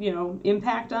a,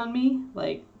 impact on me.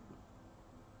 Like,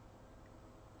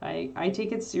 I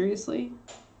take it seriously.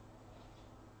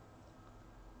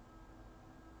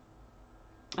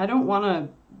 I don't want to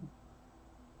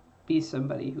be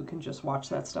somebody who can just watch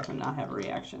that stuff and not have a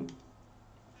reaction.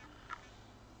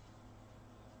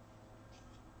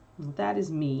 That is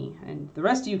me, and the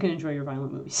rest of you can enjoy your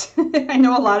violent movies. I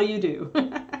know a lot of you do.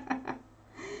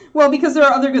 Well, because there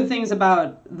are other good things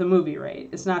about the movie, right?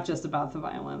 It's not just about the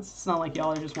violence. It's not like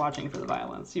y'all are just watching for the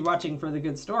violence. You're watching for the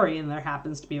good story, and there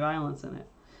happens to be violence in it.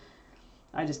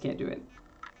 I just can't do it.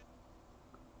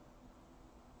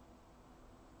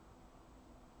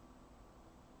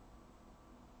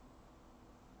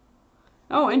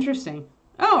 Oh, interesting.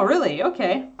 Oh, really?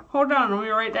 Okay. Hold on. Let me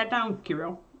write that down,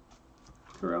 Kiro.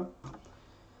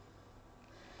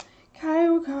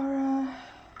 Kaiokara.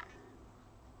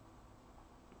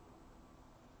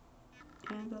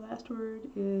 And the last word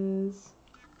is...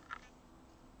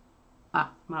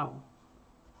 Mao.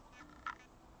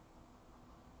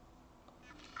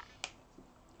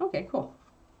 Okay, cool.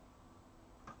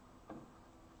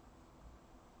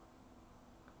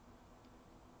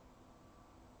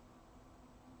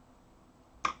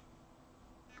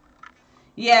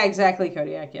 Yeah, exactly,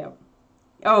 Kodiak, yeah.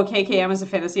 Oh, KKM is a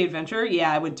fantasy adventure?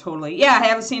 Yeah, I would totally... Yeah, I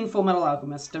haven't seen Full Metal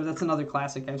Alchemist. That's another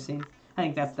classic I've seen. I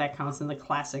think that counts in the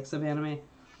classics of anime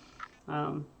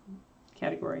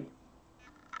category.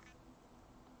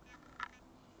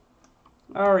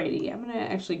 Alrighty, I'm gonna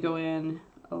actually go in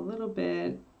a little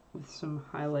bit with some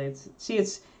highlights. See,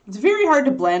 it's very hard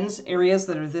to blend areas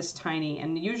that are this tiny,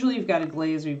 and usually you've got to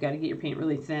glaze or you've got to get your paint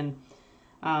really thin.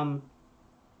 But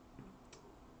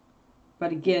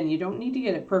again, you don't need to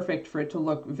get it perfect for it to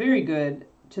look very good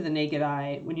to the naked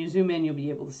eye. When you zoom in, you'll be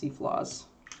able to see flaws.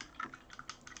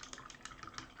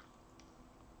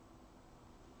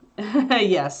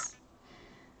 Yes.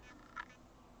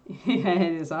 Yeah,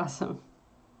 it is awesome.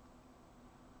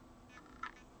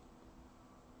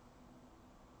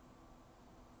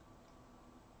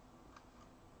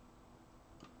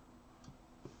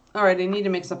 All right, I need to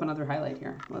mix up another highlight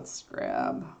here. Let's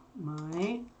grab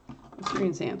my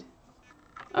green sand.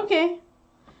 Okay.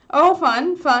 Oh,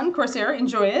 fun, fun. Corsair,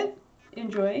 enjoy it.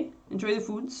 Enjoy the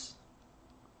foods.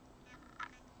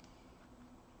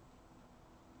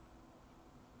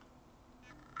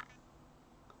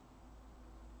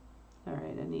 All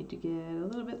right, I need to get a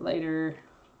little bit lighter.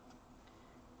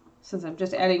 Since I'm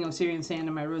just adding Osirian sand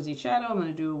to my rosy shadow, I'm going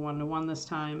to do a 1-to-1 this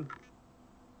time.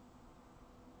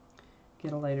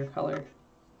 Get a lighter color.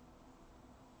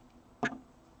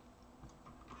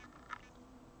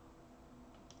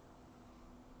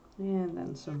 And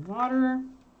then some water.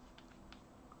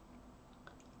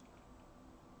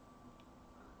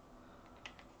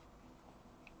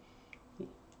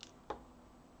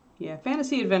 Yeah,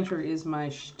 fantasy adventure is my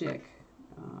shtick,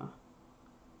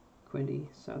 Quindy,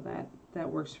 so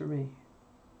that works for me.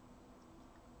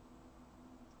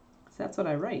 So that's what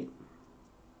I write.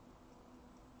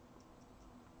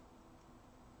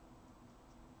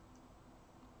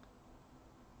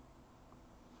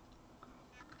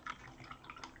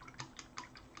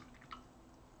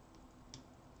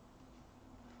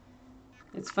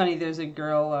 It's funny, there's a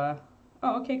girl,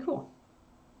 oh, okay, cool.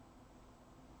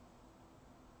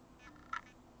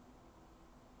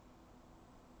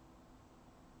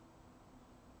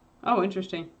 Oh,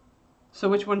 interesting. So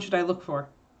which one should I look for,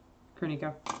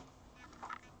 Kerniko?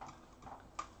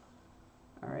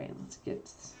 All right, let's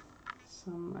get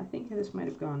some, I think this might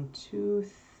have gone too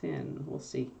thin. We'll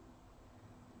see.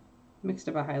 Mixed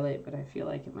up a highlight, but I feel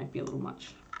like it might be a little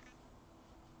much.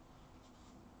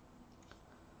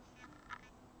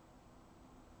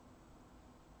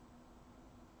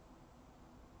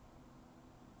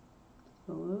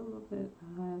 A little bit of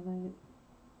highlight.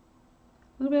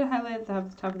 A little bit of highlight at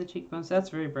the top of the cheekbones. That's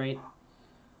very bright.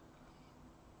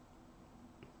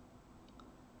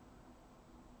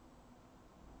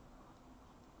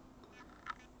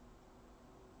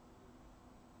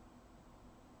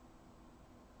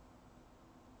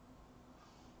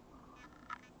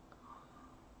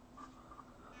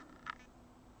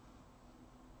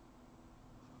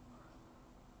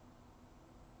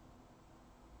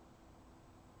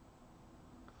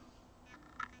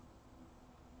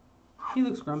 He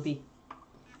looks grumpy.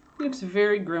 He looks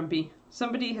very grumpy.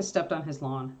 Somebody has stepped on his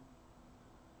lawn.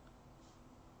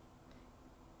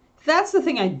 That's the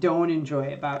thing I don't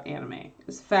enjoy about anime,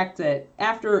 is the fact that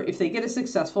if they get a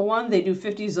successful one, they do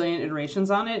 50 zillion iterations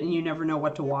on it, and you never know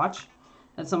what to watch.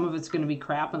 And some of it's going to be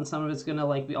crap, and some of it's going to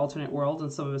like be alternate world,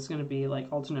 and some of it's going to be like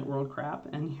alternate world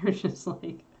crap, and you're just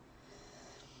like,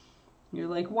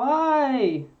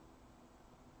 why?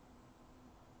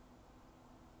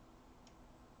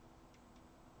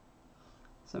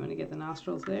 So I'm going to get the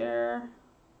nostrils there.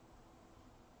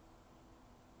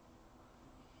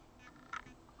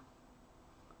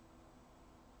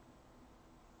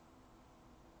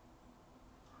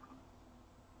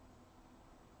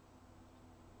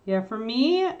 Yeah, for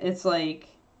me, it's like,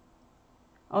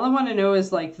 all I want to know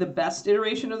is like the best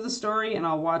iteration of the story, and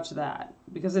I'll watch that.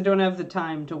 Because I don't have the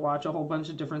time to watch a whole bunch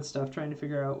of different stuff trying to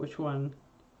figure out which one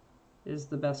is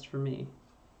the best for me.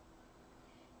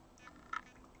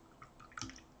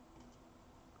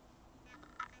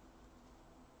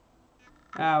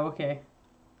 Oh, okay.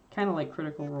 Kind of like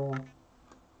Critical Role.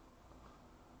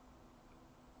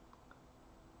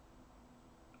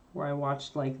 Where I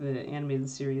watched like the animated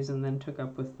series and then took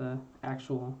up with the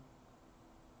actual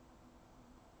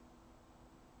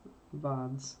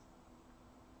VODs.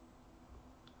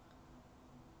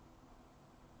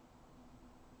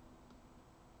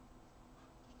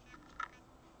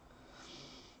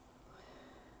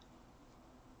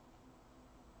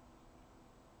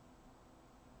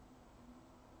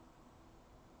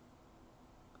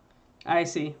 I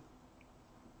see.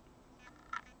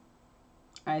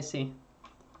 I see.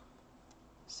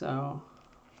 So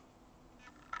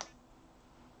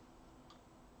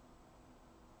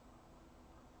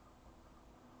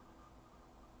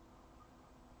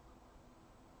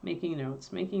making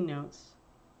notes, making notes.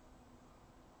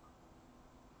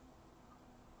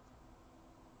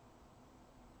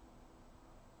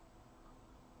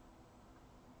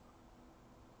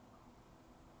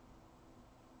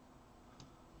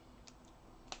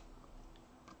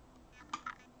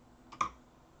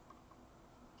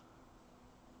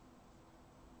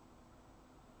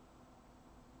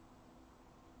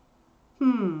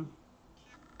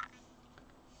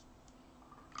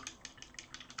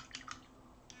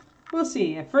 We'll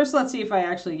see. First, let's see if I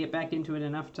actually get back into it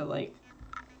enough to like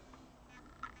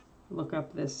look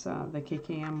up this the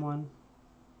KKM one.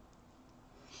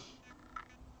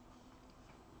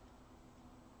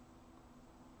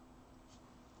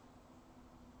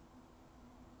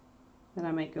 Then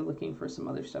I might go looking for some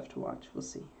other stuff to watch. We'll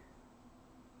see.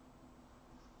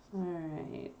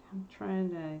 Alright, I'm trying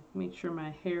to make sure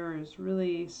my hair is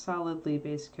really solidly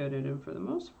base coated, and for the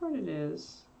most part it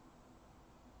is.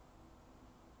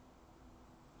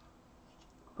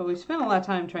 But we spent a lot of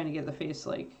time trying to get the face,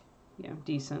 like, yeah,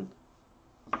 decent.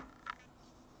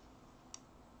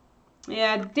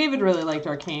 Yeah, David really liked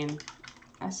Arcane.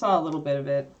 I saw a little bit of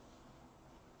it.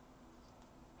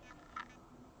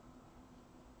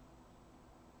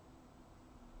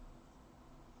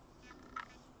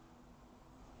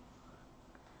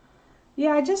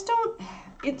 Yeah, I just don't,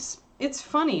 it's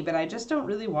funny, but I just don't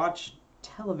really watch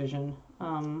television.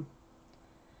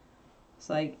 It's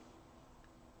like,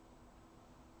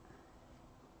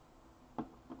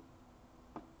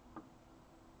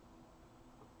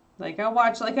 I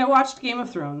watched Game of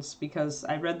Thrones because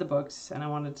I read the books and I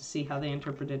wanted to see how they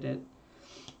interpreted it.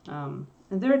 And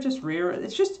they're just rare.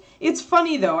 It's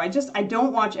funny though. I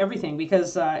don't watch everything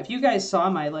because if you guys saw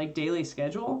my like daily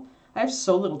schedule, I have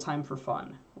so little time for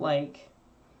fun. Like,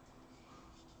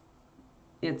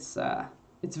 it's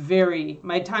very,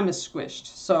 my time is squished.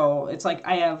 So it's like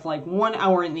I have like 1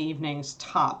 hour in the evenings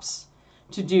tops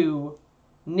to do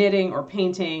knitting or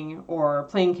painting or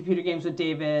playing computer games with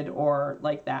David or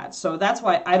like that. So that's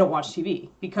why I don't watch TV,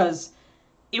 because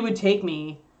it would take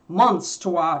me months to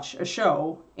watch a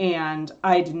show and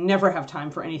I'd never have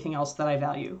time for anything else that I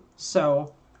value.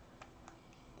 So,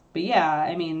 but yeah,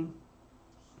 I mean,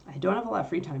 I don't have a lot of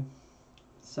free time.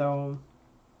 So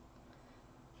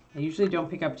I usually don't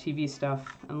pick up TV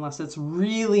stuff unless it's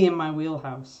really in my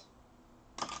wheelhouse.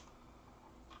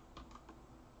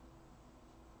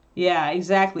 Yeah,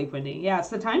 exactly, Quindy. Yeah, it's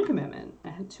the time commitment. I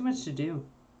had too much to do.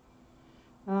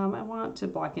 I want to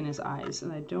block in his eyes,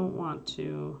 and I don't want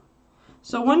to...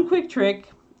 So one quick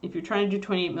trick, if you're trying to do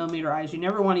 28mm eyes, you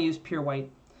never want to use pure white,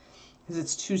 because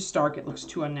it's too stark, it looks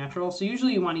too unnatural. So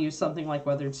usually you want to use something like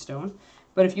weathered stone.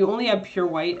 But if you only have pure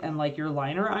white and like your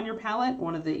liner on your palette,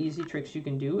 one of the easy tricks you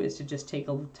can do is to just take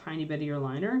a tiny bit of your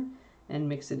liner and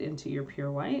mix it into your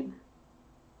pure white.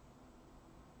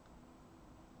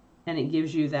 And it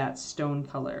gives you that stone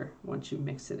color once you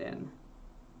mix it in.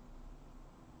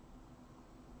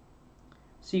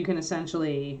 So you can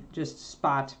essentially just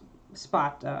spot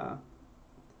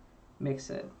mix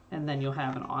it, and then you'll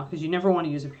have an off, because you never want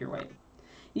to use a pure white.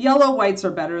 Yellow whites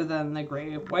are better than the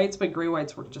gray whites, but gray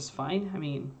whites work just fine. I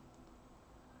mean,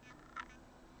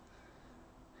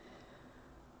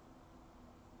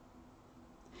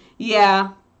 yeah.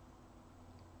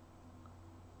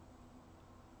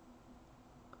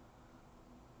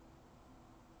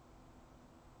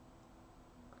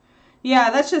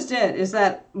 Yeah, that's just it, is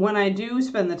that when I do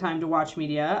spend the time to watch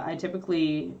media, I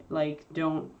typically, like,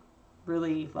 don't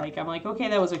really, like, I'm like, okay,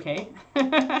 that was okay.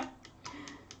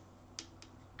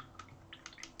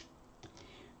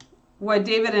 What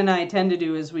David and I tend to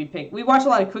do is we watch a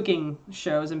lot of cooking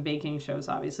shows and baking shows,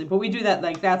 obviously, but we do that,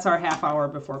 like, that's our half hour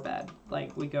before bed.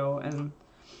 Like, we go and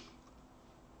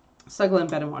snuggle in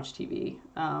bed and watch TV.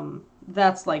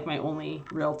 That's, like, my only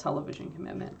real television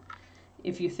commitment.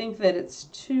 If you think that it's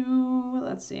too,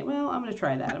 let's see, well, I'm going to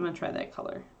try that. I'm going to try that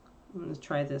color. I'm going to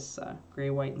try this gray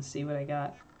white and see what I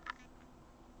got.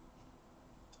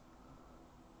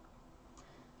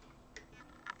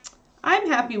 I'm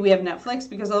happy we have Netflix,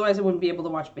 because otherwise I wouldn't be able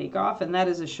to watch Bake Off, and that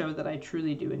is a show that I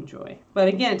truly do enjoy. But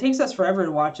again, it takes us forever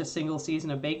to watch a single season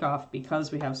of Bake Off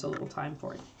because we have so little time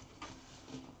for it.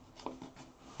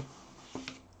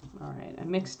 All right, I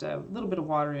mixed a little bit of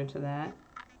water into that.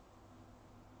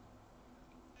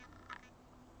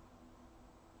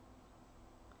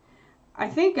 I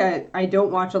think I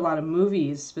don't watch a lot of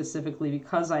movies specifically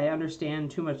because I understand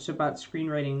too much about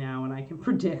screenwriting now, and I can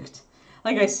predict.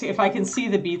 Like, I see, if I can see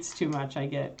the beats too much, I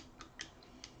get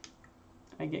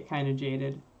kind of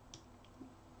jaded.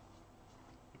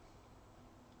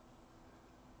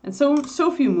 And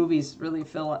so few movies really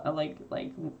feel live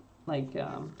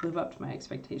up to my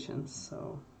expectations.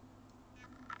 So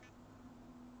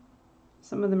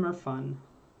some of them are fun,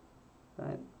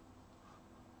 but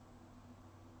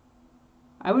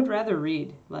I would rather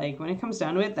read. Like, when it comes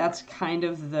down to it, that's kind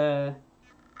of the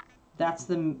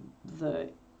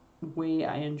way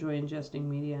I enjoy ingesting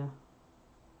media.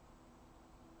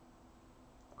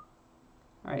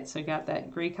 All right, so I got that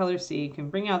gray color, so you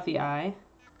can bring out the eye.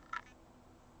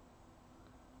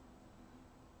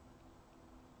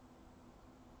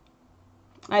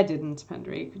 I didn't,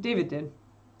 Pendrake. David did.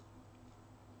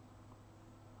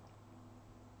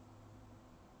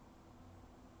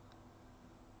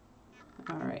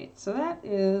 All right, so that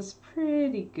is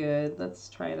pretty good. Let's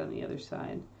try it on the other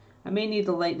side. I may need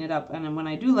to lighten it up, and then when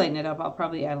I do lighten it up, I'll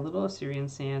probably add a little Assyrian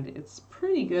sand. It's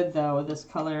pretty good, though, this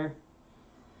color.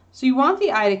 So you want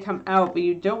the eye to come out, but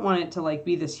you don't want it to like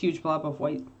be this huge blob of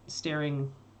white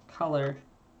staring color.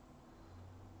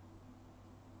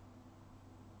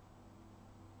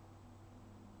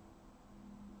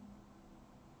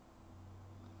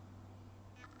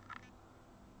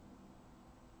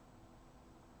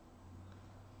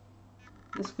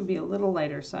 This could be a little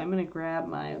lighter, so I'm going to grab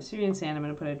my Assyrian sand. I'm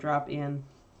going to put a drop in.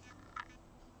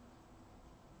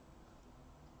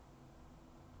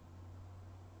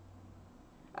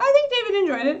 I think David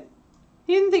enjoyed it.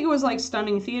 He didn't think it was like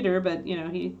stunning theater, but you know,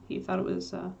 he thought it was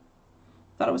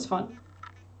fun.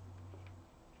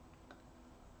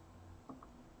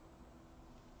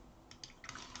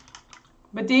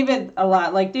 But David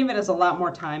has a lot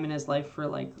more time in his life for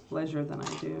like leisure than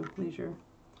I do. Leisure.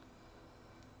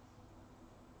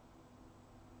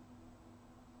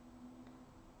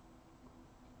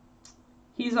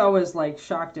 He's always like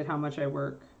shocked at how much I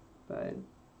work, but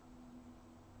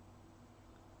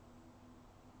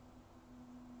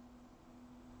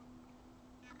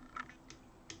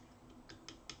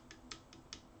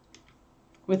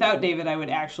without David, I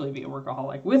would actually be a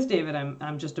workaholic. With David,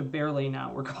 I'm just a barely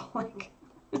not workaholic.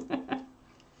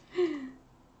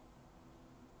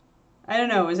 I don't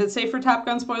know. Is it safe for Top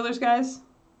Gun spoilers, guys?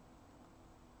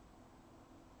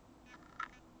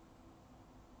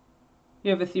 You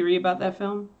have a theory about that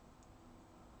film?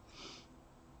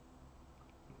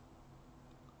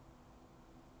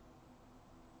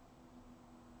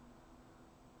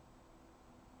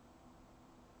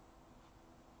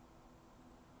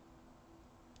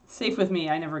 Safe with me.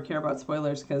 I never care about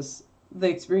spoilers because the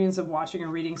experience of watching or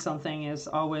reading something is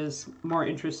always more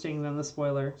interesting than the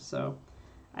spoiler. So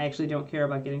I actually don't care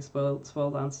about getting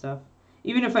spoiled on stuff.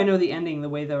 Even if I know the ending, the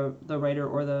way the writer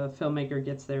or the filmmaker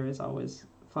gets there is always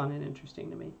fun and interesting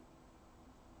to me.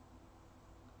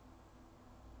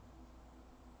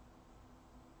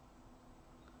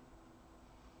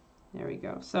 There we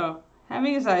go. So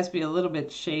having his eyes be a little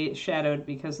bit shadowed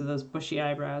because of those bushy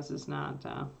eyebrows is not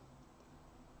a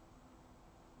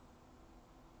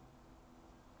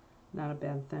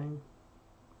bad thing.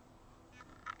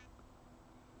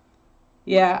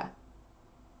 Yeah.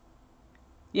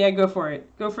 Yeah, go for it.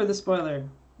 Go for the spoiler.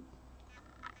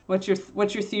 What's your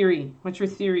theory? What's your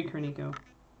theory, Kerniko?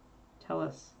 Tell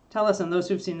us. Tell us, and those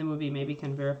who've seen the movie maybe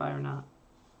can verify or not.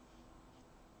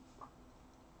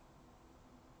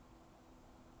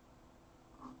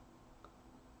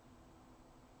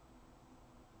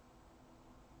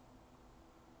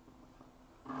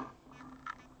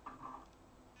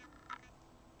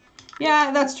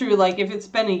 Yeah, that's true. Like, if it's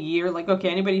been a year, like, okay,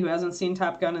 anybody who hasn't seen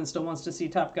Top Gun and still wants to see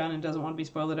Top Gun and doesn't want to be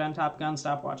spoiled on Top Gun,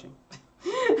 stop watching.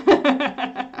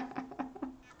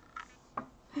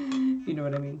 You know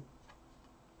what I mean?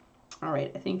 All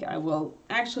right, I think I will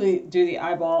actually do the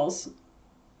eyeballs.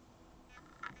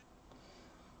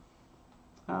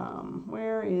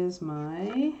 Where is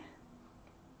my...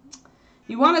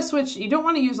 You want to switch, you don't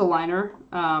want to use a liner.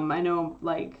 I know,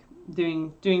 like,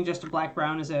 doing just a black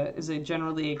brown is a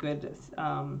generally a good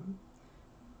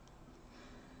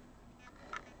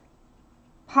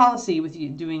policy with you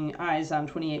doing eyes on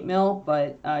 28 mil,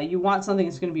 but you want something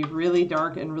that's going to be really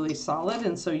dark and really solid,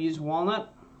 and so use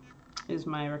walnut is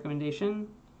my recommendation,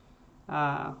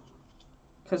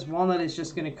 because walnut is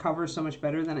just going to cover so much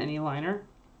better than any liner.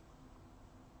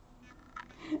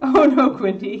 Oh no,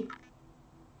 Quinty.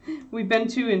 We've been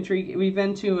too intrigued. We've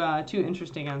been too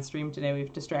interesting on stream today.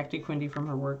 We've distracted Quinty from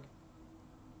her work.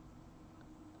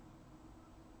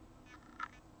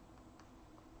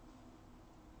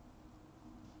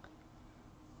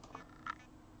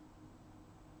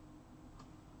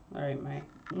 All right, my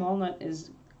walnut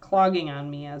is clogging on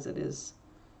me as it is.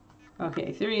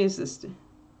 Okay, theory is this.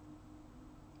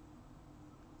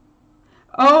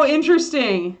 Oh,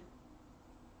 interesting.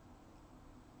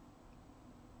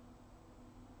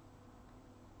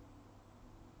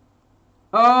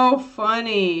 Oh,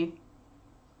 funny.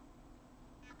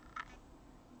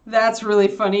 That's really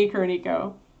funny,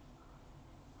 Kerniko.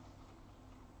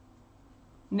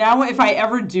 Now, if I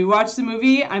ever do watch the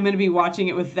movie, I'm going to be watching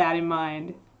it with that in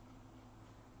mind.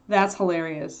 That's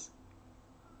hilarious.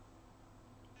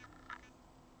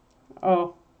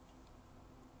 Oh.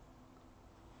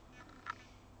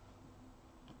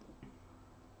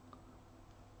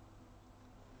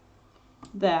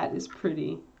 That is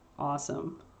pretty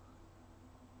awesome.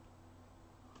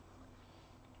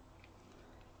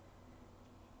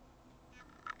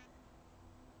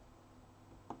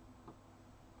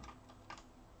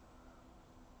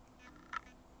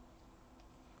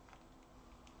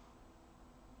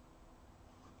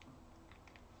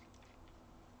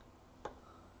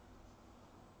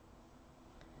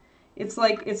 It's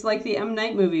like the M.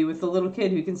 Night movie with the little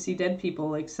kid who can see dead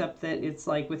people, except that it's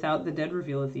like without the dead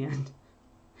reveal at the end.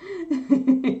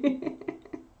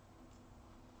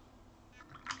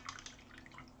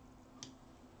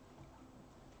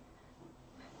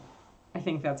 I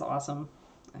think that's awesome.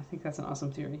 I think that's an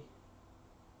awesome theory.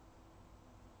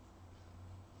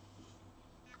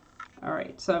 All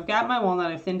right, so I've got my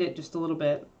walnut. I've thinned it just a little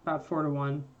bit, about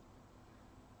 4:1,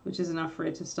 which is enough for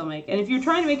it to still make. And if you're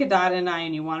trying to make a dot and an eye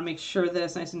and you want to make sure that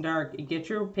it's nice and dark, you get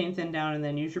your paint thin down and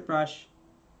then use your brush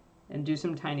and do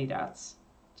some tiny dots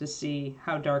to see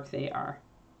how dark they are.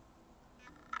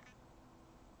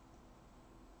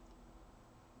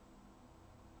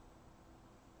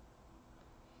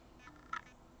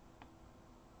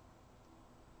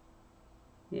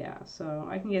 Yeah, so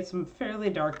I can get some fairly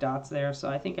dark dots there, so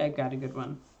I think I've got a good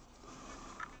one.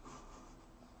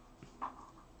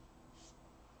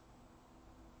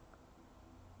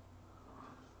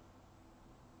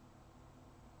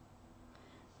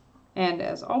 And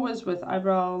as always with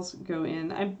eyebrows, go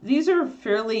in. These are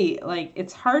fairly, like,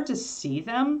 it's hard to see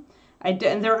them. And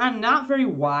they're not very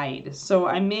wide, so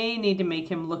I may need to make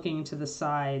him looking to the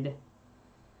side.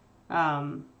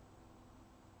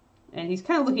 And he's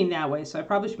kind of looking that way, so I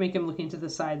probably should make him looking to the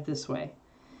side this way.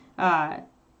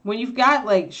 When you've got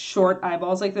like short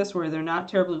eyeballs like this where they're not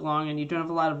terribly long and you don't have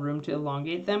a lot of room to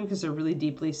elongate them because they're really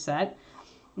deeply set,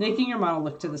 making your model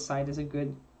look to the side is a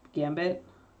good gambit.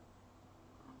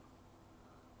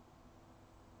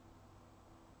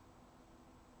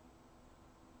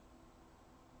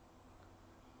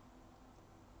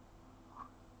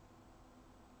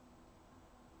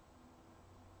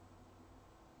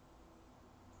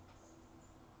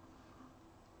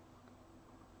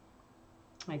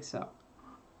 Like so.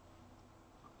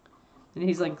 And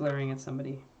he's like glaring at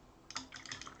somebody.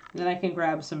 And then I can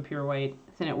grab some pure white,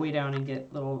 thin it way down and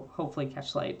get little, hopefully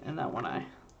catch light in that one eye.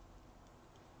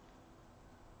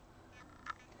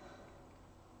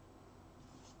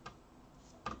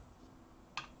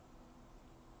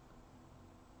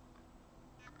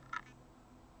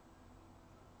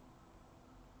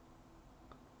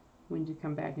 We need to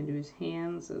come back into his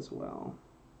hands as well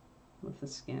with the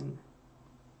skin.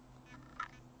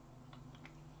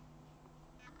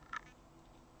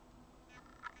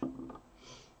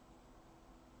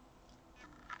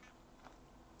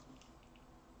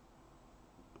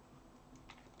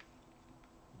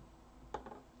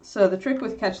 So the trick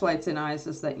with catch lights in eyes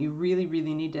is that you really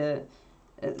need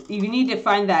to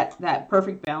find that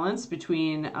perfect balance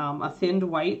between a thinned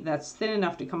white that's thin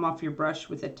enough to come off your brush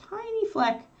with a tiny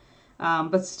fleck,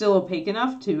 but still opaque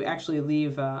enough to actually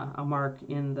leave a mark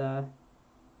in the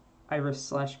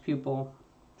iris/pupil.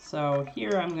 So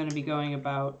here I'm going to be going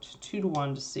about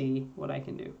 2:1 to see what I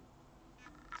can do.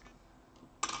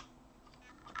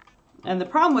 And the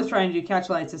problem with trying to do catch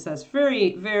lights is that it's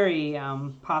very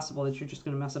possible that you're just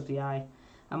going to mess up the eye.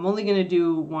 I'm only going to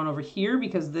do one over here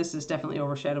because this is definitely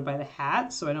overshadowed by the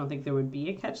hat, so I don't think there would be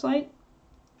a catch light.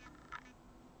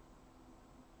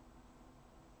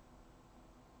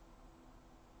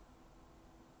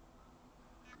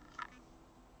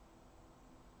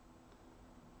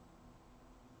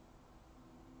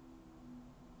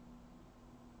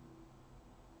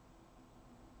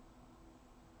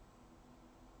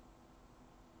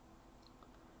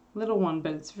 Little one,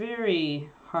 but it's very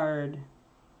hard.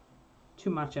 Too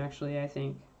much, actually, I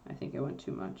think. I think I went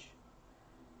too much.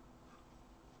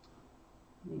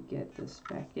 Let me get this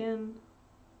back in.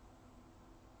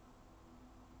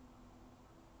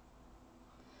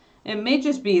 It may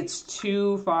just be it's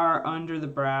too far under the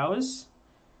brows,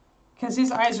 because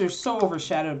his eyes are so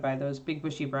overshadowed by those big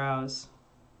bushy brows.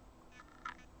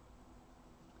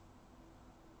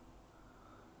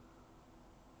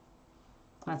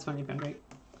 That's funny, Pendrake.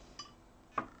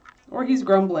 Or he's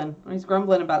grumbling. Or he's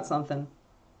grumbling about something.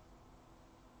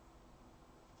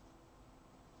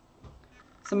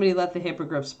 Somebody let the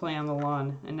hippogriffs play on the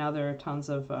lawn, and now there are tons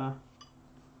of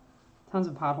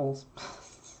potholes.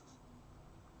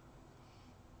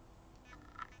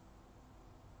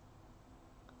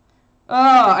 Oh,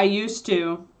 I used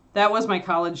to. That was my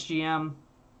college GM.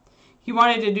 He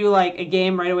wanted to do like a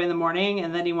game right away in the morning,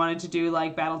 and then he wanted to do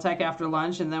like Battletech after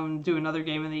lunch, and then do another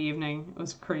game in the evening. It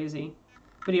was crazy.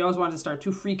 But he always wanted to start too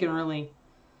freaking early.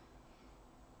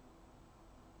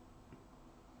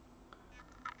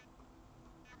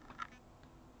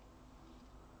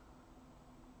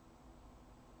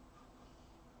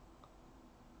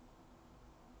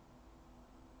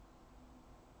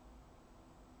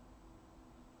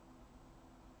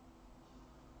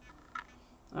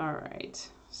 All right.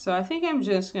 So I think I'm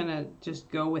just going to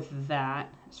go with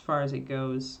that as far as it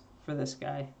goes for this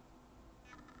guy.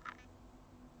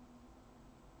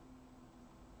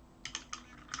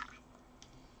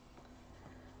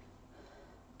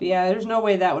 But yeah, there's no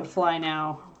way that would fly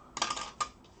now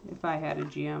if I had a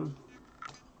GM.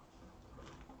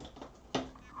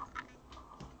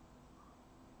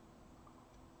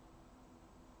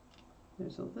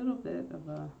 There's a little bit of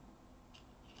a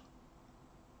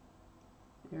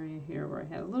area here where I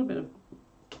had a little bit of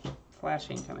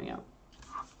flashing coming up.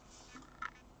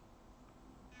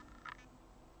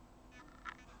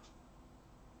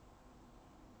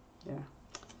 Yeah.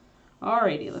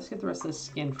 Alrighty, let's get the rest of this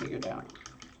skin figured out.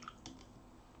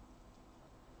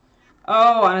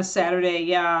 Oh, on a Saturday,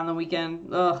 yeah, on the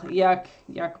weekend. Ugh, yuck,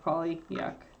 yuck, Polly,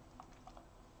 yuck.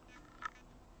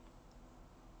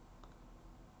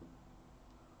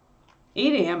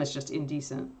 $8 a.m. is just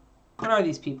indecent. What are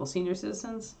these people, senior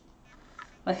citizens?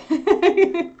 Like,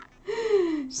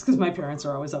 just because my parents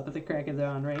are always up at the crack of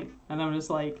dawn, right? And I'm just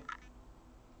like,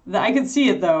 I can see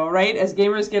it though, right? As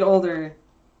gamers get older,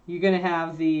 you're gonna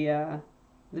have the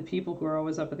people who are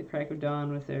always up at the crack of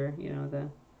dawn with their, you know, the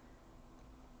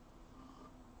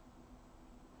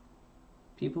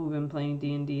people who've been playing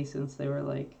D&D since they were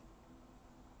like,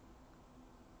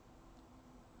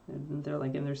 they're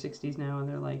like in their 60s now, and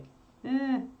they're like,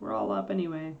 we're all up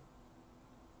anyway.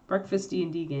 Breakfast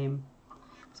D&D game.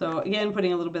 So again,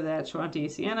 putting a little bit of that Chianti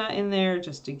Sienna in there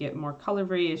just to get more color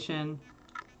variation.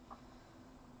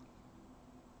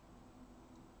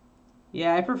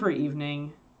 Yeah, I prefer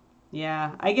evening.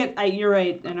 Yeah, you're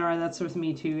right, Anara, that's with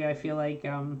me too. I feel like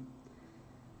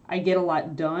I get a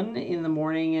lot done in the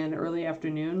morning and early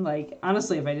afternoon. Like,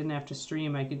 honestly, if I didn't have to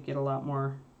stream, I could get a lot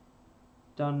more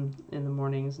done in the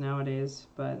mornings nowadays.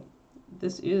 But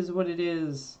this is what it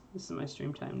is. This is my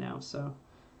stream time now, so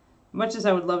much as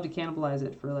I would love to cannibalize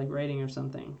it for like writing or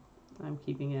something, I'm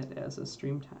keeping it as a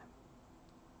stream time.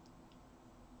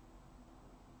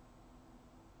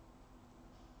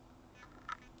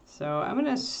 So I'm going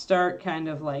to start kind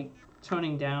of like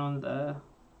toning down that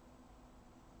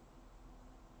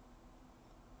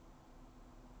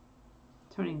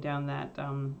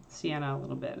sienna a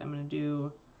little bit. I'm going to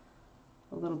do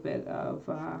a little bit of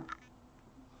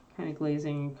kind of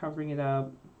glazing and covering it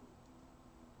up.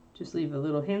 Just leave a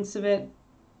little hints of it.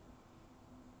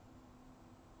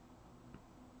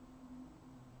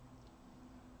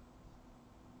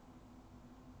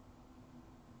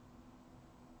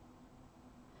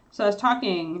 So I was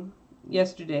talking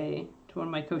yesterday to one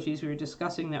of my coaches. We were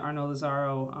discussing the Arno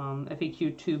Lazzaro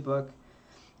FAQ 2 book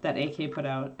that AK put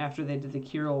out after they did the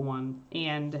Kirill one.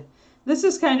 And this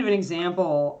is kind of an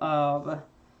example of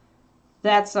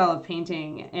that style of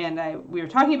painting. And we were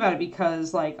talking about it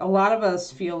because like a lot of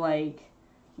us feel like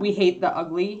we hate the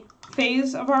ugly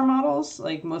phase of our models.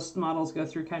 Like most models go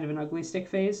through kind of an ugly stick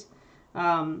phase.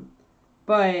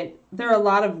 But there are a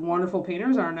lot of wonderful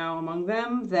painters, Arno among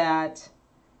them, that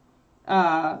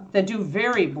do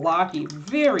very blocky,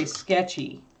 very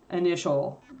sketchy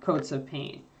initial coats of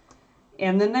paint.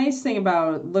 And the nice thing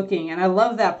about looking, and I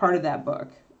love that part of that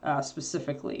book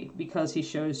specifically, because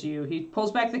he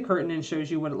pulls back the curtain and shows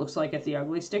you what it looks like at the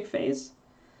ugly stick phase.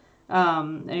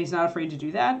 And he's not afraid to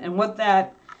do that. And what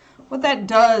that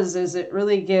does is it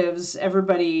really gives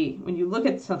everybody, when you look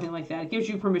at something like that, it gives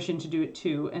you permission to do it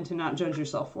too, and to not judge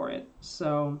yourself for it.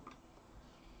 So,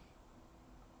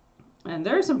 and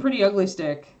there's some pretty ugly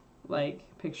stick like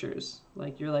pictures.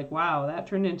 Like you're like, wow, that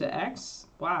turned into X?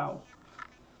 Wow.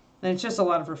 And it's just a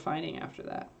lot of refining after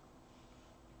that.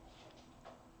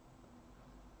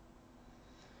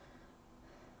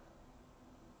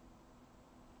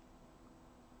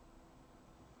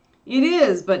 It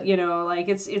is, but you know, like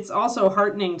it's also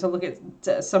heartening to look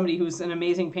at somebody who's an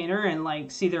amazing painter and like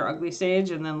see their ugly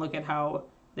stage and then look at how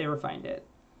they refined it.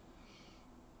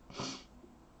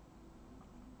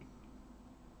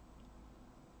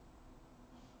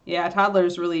 Yeah,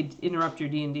 toddlers really interrupt your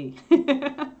D&D.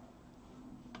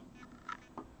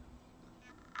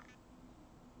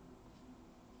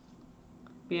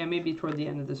 Yeah, maybe toward the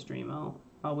end of the stream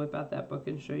I'll whip out that book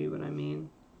and show you what I mean.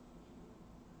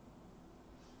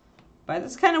 But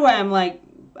that's kind of why I'm like,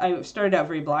 I started out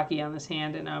very blocky on this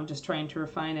hand and now I'm just trying to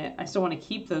refine it. I still want to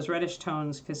keep those reddish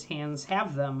tones because hands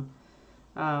have them.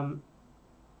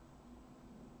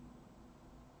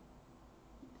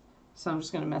 So I'm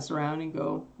just going to mess around and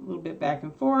go a little bit back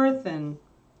and forth and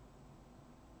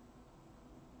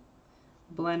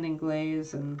blend and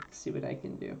glaze and see what I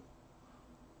can do.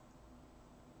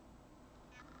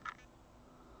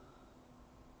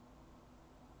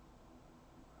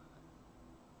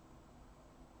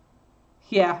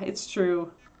 Yeah, it's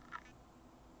true.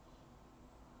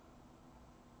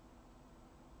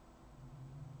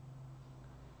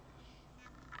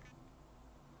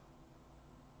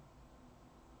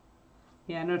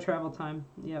 Yeah, no travel time.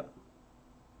 Yep.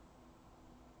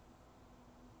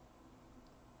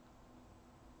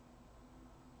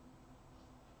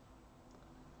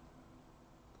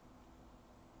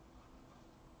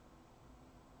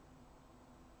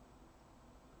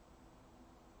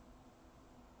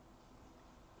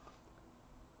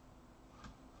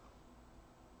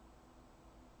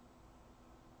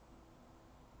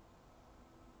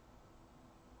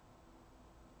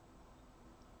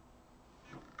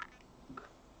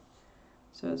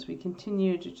 So as we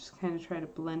continue to just kind of try to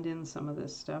blend in some of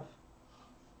this stuff.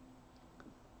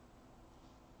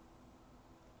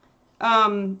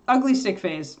 Ugly stick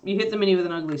phase. You hit the mini with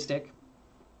an ugly stick.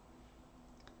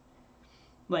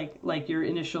 Like your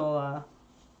initial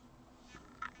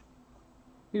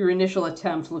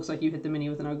attempt looks like you hit the mini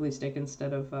with an ugly stick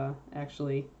instead of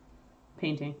actually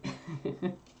painting.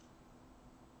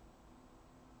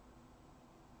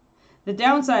 The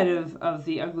downside of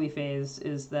the ugly phase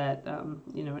is that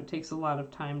you know, it takes a lot of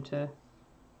time to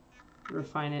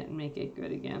refine it and make it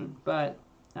good again. But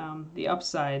the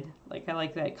upside, like I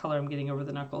like that color I'm getting over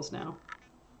the knuckles now.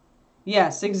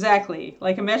 Yes, exactly.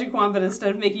 Like a magic wand, but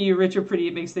instead of making you rich or pretty,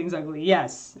 it makes things ugly.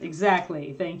 Yes,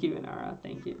 exactly. Thank you, Inara.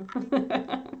 Thank you.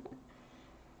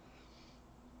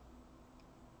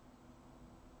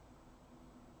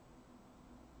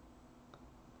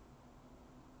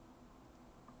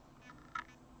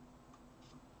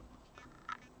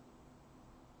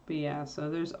 But yeah, so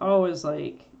there's always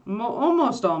like,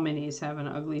 almost all minis have an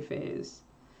ugly phase.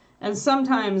 And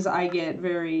sometimes I get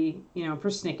very, you know,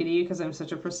 persnickety because I'm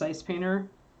such a precise painter.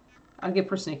 I'll get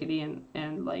persnickety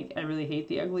and like I really hate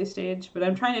the ugly stage. But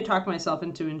I'm trying to talk myself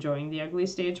into enjoying the ugly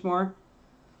stage more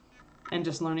and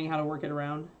just learning how to work it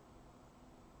around.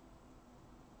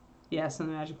 Yes, and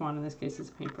the magic wand in this case is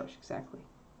a paintbrush, exactly.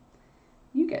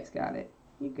 You guys got it.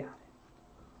 You got it.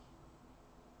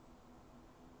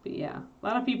 But yeah, a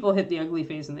lot of people hit the ugly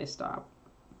phase and they stop.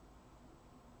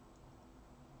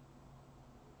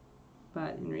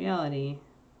 But in reality,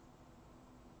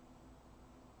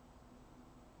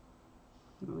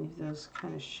 I'll leave those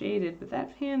kind of shaded, but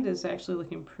that hand is actually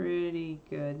looking pretty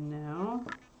good now.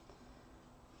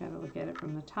 Got to look at it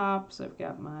from the top, so I've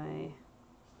got my,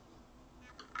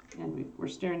 and we're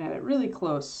staring at it really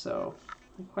close, so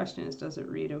the question is, does it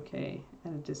read okay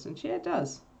at a distance? Yeah, it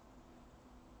does.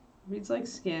 It reads like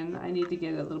skin. I need to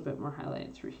get a little bit more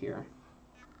highlighted through here.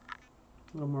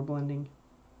 A little more blending.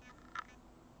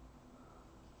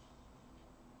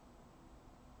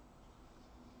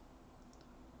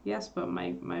 Yes, but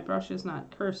my brush is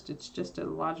not cursed. It's just a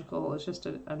logical, it's just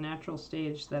a natural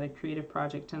stage that a creative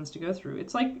project tends to go through.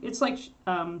 It's like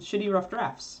shitty rough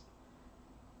drafts.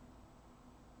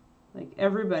 Like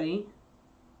everybody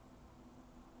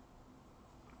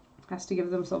has to give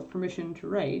themselves permission to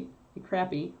write a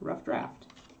crappy rough draft.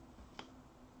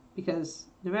 Because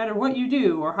no matter what you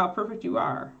do or how perfect you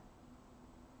are,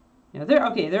 you know, there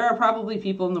are probably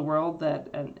people in the world that,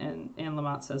 and Anne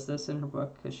Lamott says this in her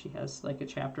book because she has like a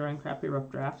chapter on crappy rough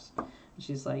drafts. And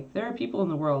she's like, there are people in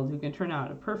the world who can turn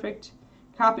out a perfect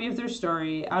copy of their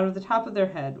story out of the top of their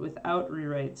head without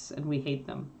rewrites, and we hate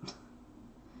them.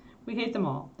 We hate them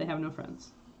all. They have no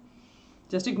friends.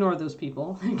 Just ignore those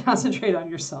people and concentrate on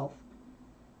yourself.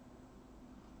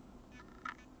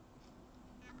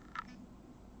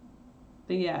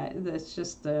 But yeah, that's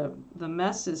just the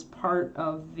mess is part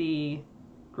of the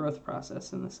growth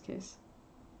process in this case.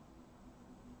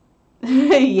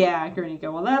 Yeah, Kernika.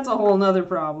 Well, that's a whole nother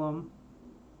problem.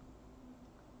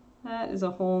 That is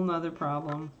a whole nother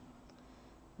problem.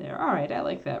 There. All right, I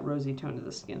like that rosy tone of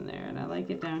the skin there, and I like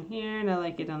it down here, and I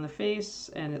like it on the face,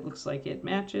 and it looks like it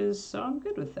matches, so I'm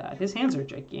good with that. His hands are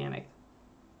gigantic,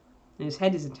 and his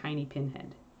head is a tiny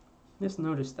pinhead. Just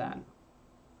notice that.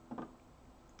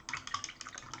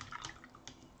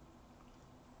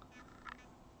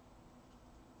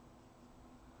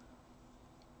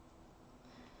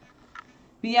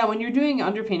 But yeah, when you're doing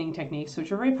underpainting techniques,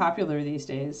 which are very popular these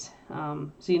days,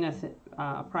 zenith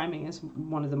priming is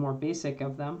one of the more basic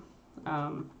of them.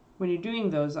 When you're doing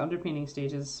those underpainting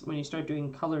stages, when you start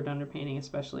doing colored underpainting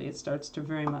especially, it starts to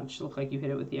very much look like you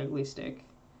hit it with the ugly stick.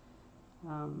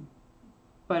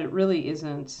 But it really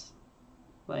isn't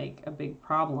like a big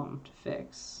problem to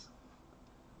fix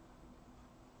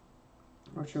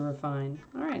or to refine.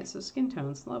 All right, so skin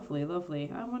tones, lovely,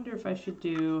 lovely. I wonder if I should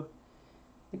do...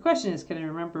 The question is, can I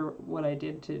remember what I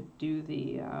did to do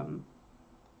the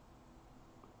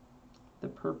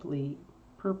purpley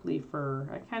fur?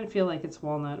 I kind of feel like it's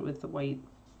walnut with the white.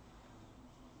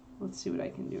 Let's see what I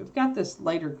can do. I've got this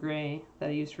lighter gray that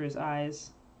I used for his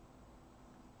eyes,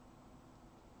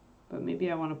 but maybe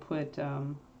I want to put a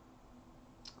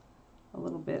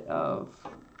little bit of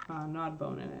nod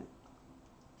bone in it.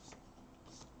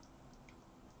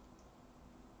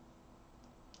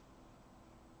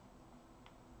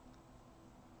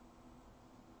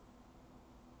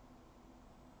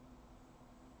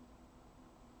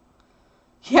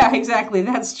 Yeah, exactly.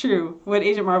 That's true. What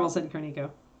Agent Marvel said,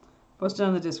 Korniko. Post it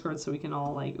on the Discord so we can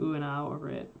all like ooh and ah over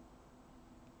it.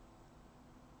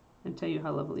 And tell you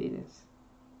how lovely it is.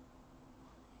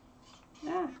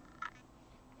 Ah.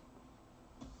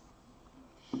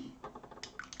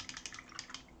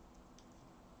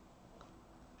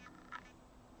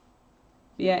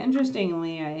 Yeah,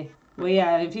 interestingly, well,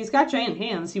 yeah, if he's got giant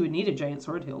hands, he would need a giant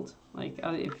sword hilt. Like,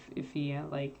 if he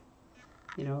like,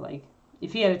 you know, like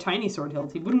if he had a tiny sword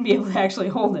hilt, he wouldn't be able to actually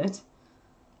hold it.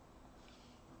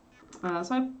 So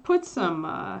I put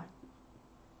some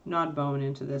Nod Bone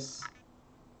into this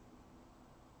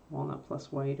walnut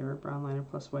plus white or brown liner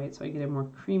plus white, so I get a more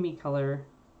creamy color,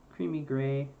 creamy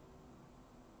gray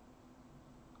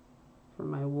for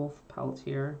my wolf pelt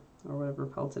here, or whatever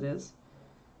pelt it is.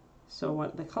 So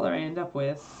what the color I end up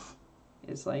with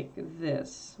is like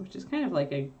this, which is kind of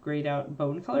like a grayed out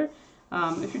bone color.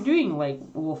 If you're doing like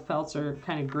wolf pelts or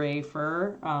kind of gray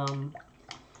fur,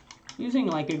 using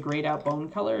like a grayed out bone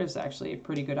color is actually a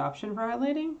pretty good option for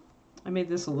highlighting. I made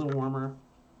this a little warmer.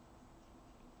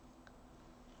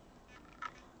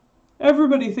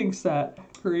 Everybody thinks that.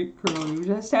 Great, Curly. You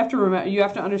just have to remember, you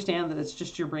have to understand that it's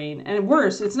just your brain. And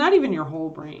worse, it's not even your whole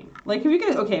brain. Like,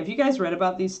 if you guys read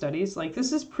about these studies, like,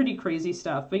 this is pretty crazy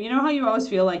stuff. But you know how you always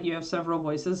feel like you have several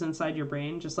voices inside your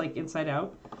brain, just like inside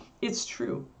out? It's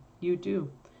true. You do.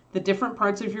 The different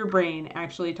parts of your brain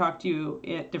actually talk to you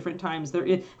at different times.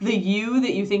 The you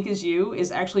that you think is you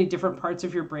is actually different parts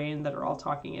of your brain that are all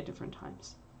talking at different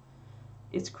times.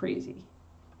 It's crazy.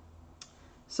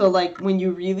 So, like, when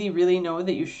you really, really know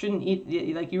that you shouldn't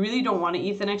eat, like, you really don't want to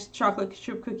eat the next chocolate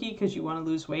chip cookie because you want to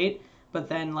lose weight, but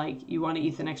then, like, you want to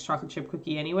eat the next chocolate chip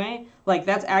cookie anyway, like,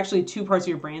 that's actually two parts of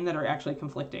your brain that are actually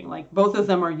conflicting. Like, both of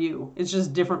them are you. It's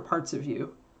just different parts of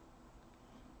you.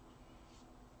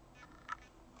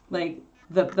 Like,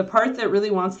 the part that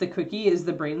really wants the cookie is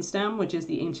the brainstem, which is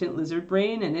the ancient lizard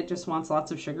brain, and it just wants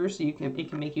lots of sugar so it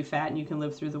can make you fat and you can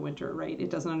live through the winter, right? It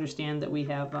doesn't understand that we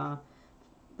have,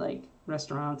 like,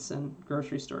 restaurants and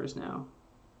grocery stores now.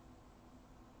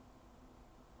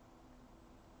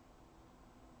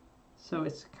 So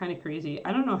it's kind of crazy.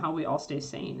 I don't know how we all stay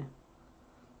sane.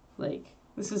 Like,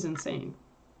 this is insane.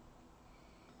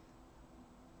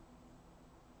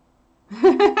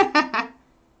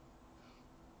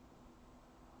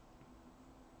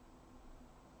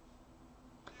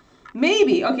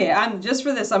 Maybe. Okay, just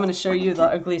for this, I'm going to show you the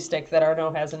ugly stick that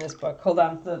Arno has in his book. Hold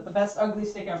on. The best ugly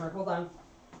stick ever. Hold on.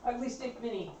 Ugly stick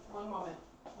mini. One moment.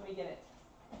 Let me get it.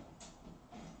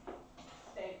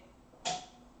 Stay. Good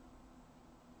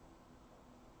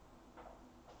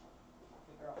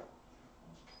girl.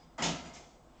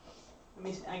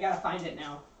 I gotta find it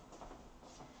now.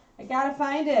 I gotta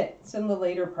find it. It's in the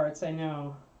later parts, I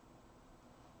know.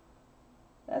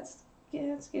 It's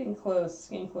getting close. It's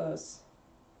getting close.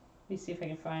 Let me see if I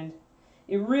can find.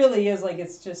 It really is like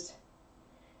it's just.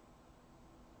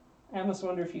 I almost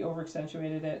wonder if you over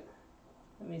accentuated it.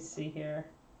 Let me see here.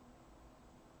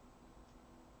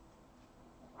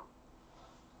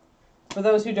 For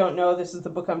those who don't know, this is the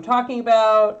book I'm talking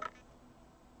about.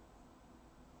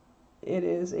 It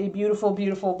is a beautiful,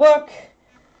 beautiful book.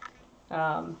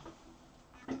 And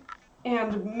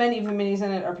many of the minis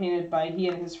in it are painted by he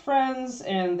and his friends,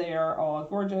 and they are all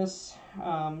gorgeous.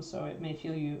 So it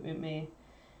may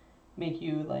make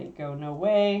you like go, no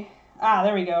way. Ah,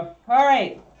 there we go. All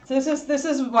right. So this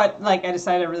is what like I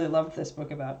decided I really loved this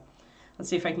book about. Let's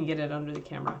see if I can get it under the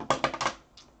camera.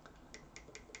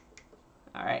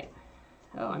 All right.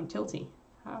 Oh, I'm tilty.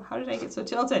 How did I get so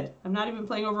tilted? I'm not even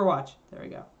playing Overwatch. There we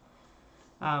go.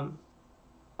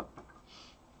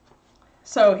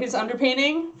 So his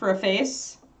underpainting for a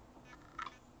face.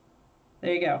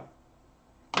 There you go.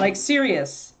 Like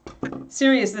serious.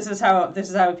 Serious, this is how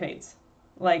he paints.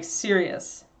 Like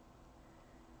serious.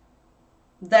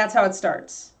 That's how it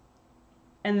starts.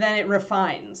 And then it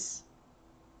refines.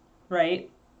 Right?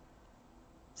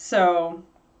 So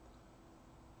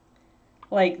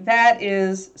like that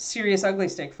is serious ugly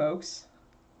stick, folks.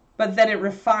 But then it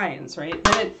refines, right?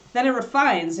 Then it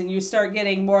refines and you start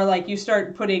getting more like you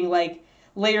start putting like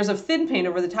layers of thin paint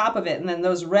over the top of it, and then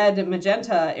those red and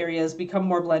magenta areas become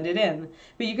more blended in.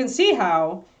 But you can see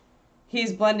how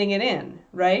he's blending it in,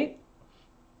 right?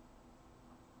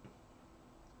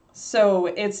 So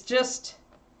it's just,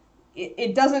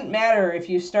 it doesn't matter if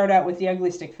you start out with the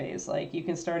ugly stick phase. Like you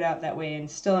can start out that way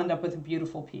and still end up with a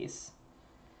beautiful piece.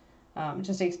 It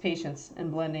just takes patience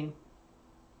and blending.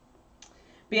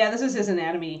 But yeah, this is his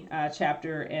anatomy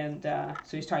chapter, and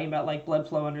so he's talking about like blood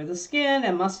flow under the skin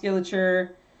and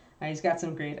musculature. He's got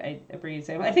some great breeds.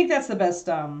 I think that's the best.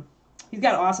 He's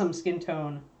got awesome skin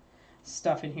tone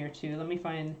stuff in here too. Let me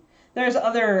find. There's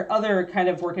other kind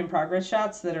of work in progress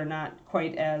shots that are not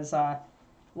quite as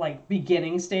like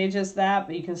beginning stage as that,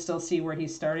 but you can still see where he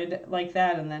started like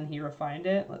that and then he refined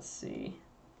it. Let's see.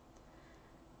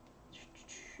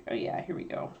 Oh yeah, here we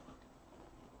go.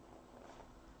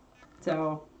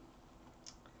 So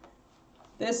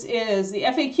This is the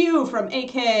FAQ from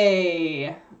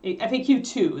AK, FAQ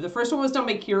 2. The first one was done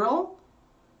by Kirill,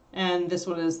 and this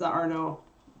one is the Arno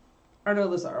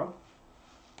Lazaro.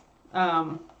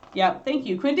 Yeah, thank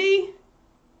you, Quinty.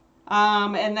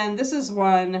 And then this is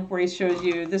one where he shows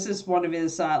you, this is one of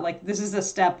his, like, this is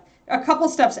a couple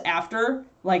steps after,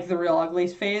 like, the real ugly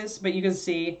phase, but you can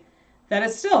see that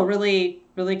it's still really,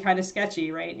 really kind of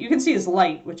sketchy, right? You can see his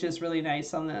light, which is really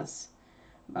nice on this,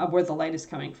 where the light is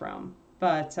coming from.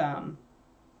 But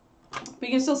you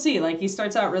can still see, like, he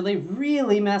starts out really,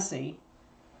 really messy,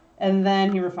 and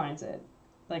then he refines it.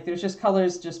 Like, there's just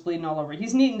colors just bleeding all over.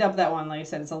 He's neatened up that one, like I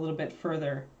said, it's a little bit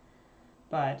further.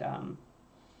 But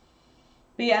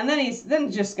yeah, and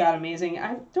then just got amazing.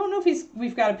 I don't know if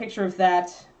we've got a picture of that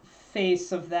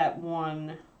face of that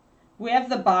one. We have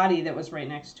the body that was right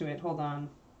next to it. Hold on.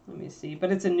 Let me see.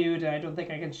 But it's a nude. I don't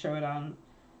think I can show it on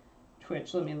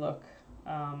Twitch. Let me look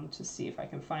to see if I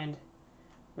can find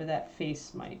where that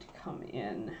face might come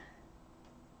in.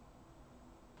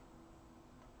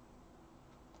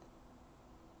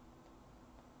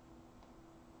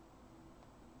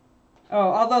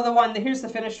 Oh, although here's the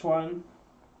finished one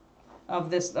of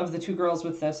the two girls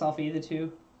with the selfie, the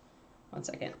two. 1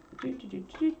 second.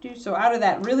 So out of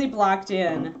that really blocked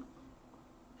in,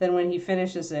 then when he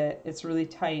finishes it, it's really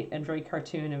tight and very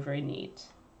cartoon and very neat.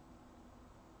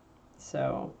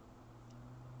 So,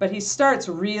 but he starts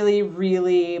really,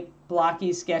 really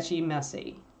blocky, sketchy,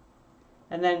 messy.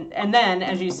 And then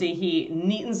as you see, he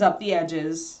neatens up the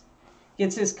edges,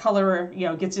 gets his color,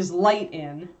 gets his light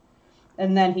in,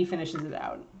 and then he finishes it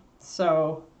out.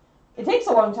 So it takes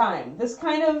a long time. This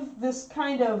kind of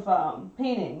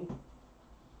painting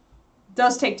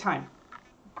does take time,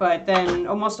 but then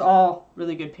almost all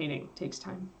really good painting takes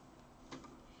time.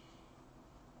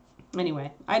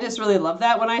 Anyway, I just really love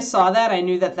that. When I saw that, I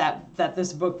knew that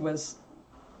this book was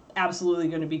absolutely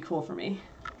going to be cool for me.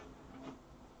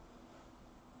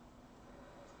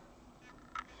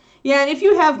 Yeah, and if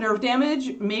you have nerve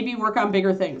damage, maybe work on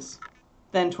bigger things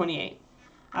than 28.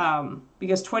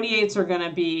 Because 28s are going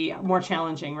to be more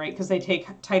challenging, right? Because they take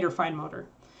tighter fine motor.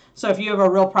 So if you have a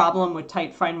real problem with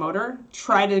tight fine motor,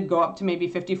 try to go up to maybe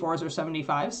 54s or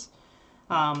 75s.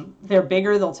 They're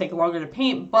bigger, they'll take longer to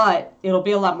paint, but it'll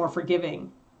be a lot more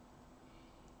forgiving.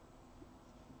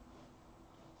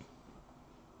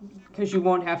 Because you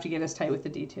won't have to get as tight with the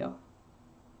detail.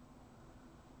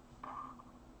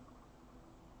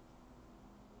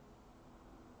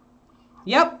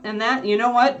 Yep, and that, you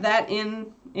know what?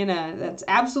 That's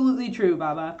absolutely true,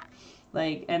 Baba.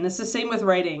 Like, and it's the same with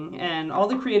writing, and all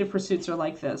the creative pursuits are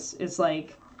like this. It's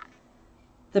like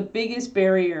the biggest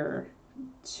barrier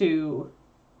to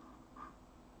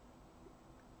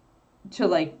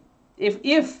like,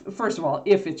 if first of all,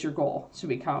 if it's your goal to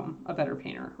become a better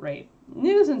painter, right? It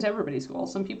isn't everybody's goal.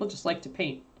 Some people just like to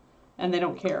paint, and they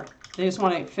don't care. They just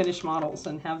want to finish models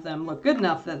and have them look good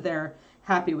enough that they're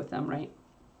happy with them, right?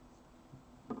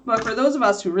 But for those of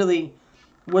us who really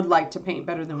would like to paint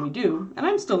better than we do, and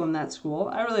I'm still in that school.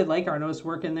 I really like Arno's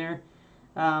work in there.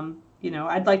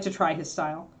 I'd like to try his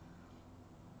style.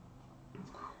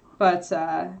 But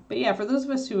yeah, for those of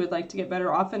us who would like to get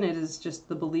better, often it is just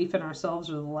the belief in ourselves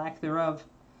or the lack thereof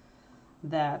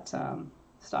that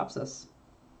stops us.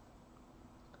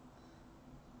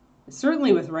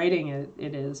 Certainly with writing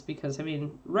it is, because, I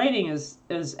mean, writing is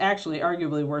actually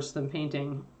arguably worse than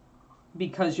painting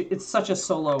because it's such a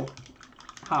solo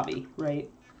hobby, right?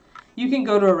 You can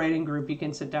go to a writing group, you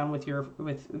can sit down with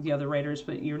the other writers,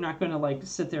 but you're not going to like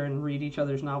sit there and read each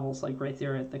other's novels like right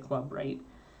there at the club, right?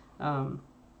 And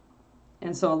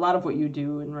so a lot of what you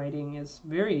do in writing is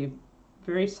very,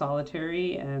 very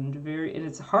solitary and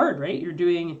it's hard, right? You're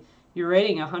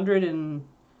writing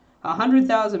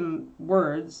 100,000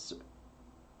 words,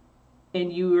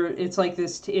 and it's like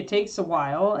this. It takes a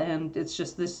while, and it's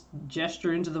just this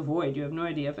gesture into the void. You have no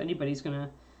idea if anybody's gonna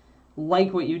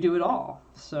like what you do at all.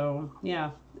 So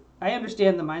yeah, I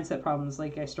understand the mindset problems.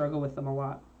 Like, I struggle with them a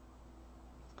lot.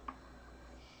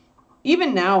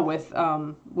 Even now with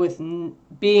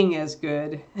being as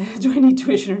good, do I need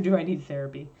tuition or do I need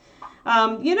therapy?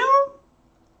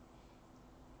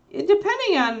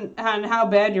 Depending on how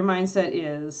bad your mindset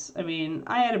is. I mean,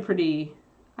 I have a pretty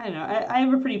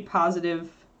positive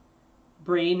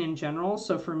brain in general.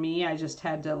 So for me, I just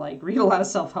had to like read a lot of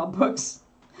self-help books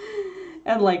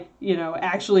and like,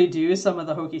 actually do some of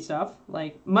the hokey stuff.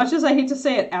 Like, much as I hate to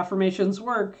say it, affirmations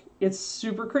work. It's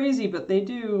super crazy, but they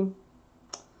do.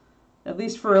 At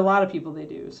least for a lot of people, they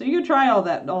do. So you can try all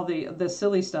the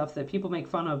silly stuff that people make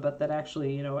fun of, but that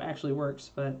actually, actually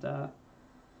works. But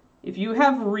if you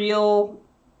have real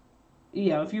you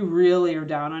know, if you really are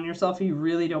down on yourself, if you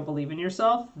really don't believe in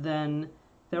yourself, then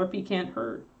therapy can't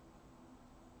hurt.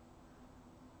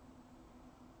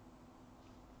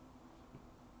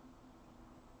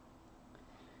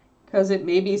 Because it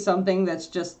may be something that's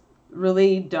just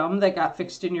really dumb that got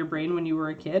fixed in your brain when you were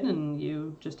a kid and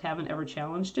you just haven't ever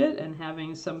challenged it, and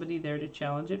having somebody there to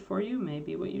challenge it for you may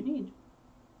be what you need.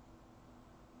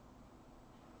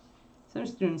 So I'm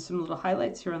just doing some little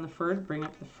highlights here on the fur to bring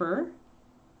up the fur.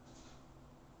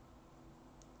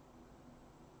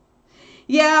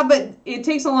 Yeah, but it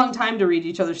takes a long time to read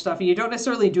each other's stuff. You don't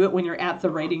necessarily do it when you're at the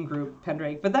writing group,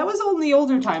 Pendrake. But that was in the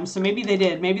older times, so maybe they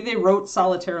did. Maybe they wrote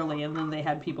solitarily and then they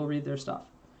had people read their stuff.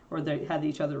 Or they had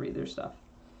each other read their stuff.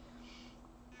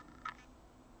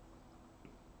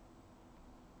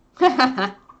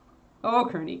 Oh,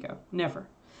 Kerniko. Never.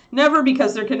 Never,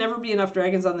 because there can never be enough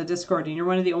dragons on the Discord, and you're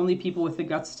one of the only people with the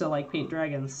guts to, like, paint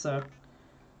dragons, so...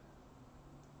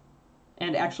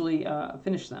 And actually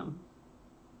finish them.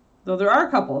 Though there are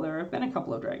a couple. There have been a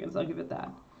couple of dragons, I'll give it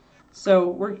that. So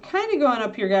we're kind of going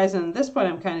up here, guys, and at this point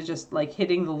I'm kind of just, like,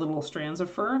 hitting the little strands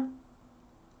of fur.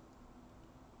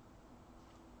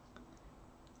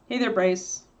 Hey there,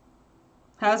 Bryce.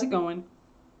 How's it going?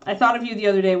 I thought of you the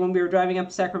other day when we were driving up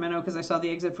to Sacramento because I saw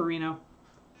the exit for Reno.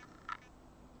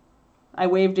 I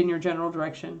waved in your general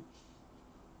direction.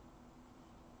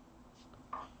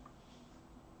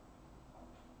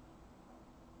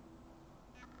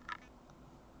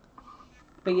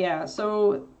 But yeah,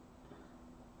 so...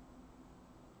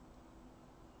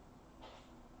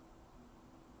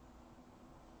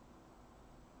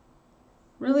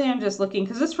 Really, I'm just looking,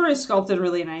 because this fur is sculpted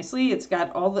really nicely. It's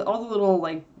got all the little,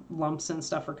 like, lumps and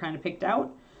stuff are kind of picked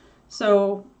out.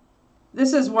 So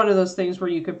this is one of those things where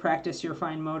you could practice your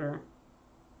fine motor.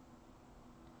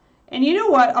 And you know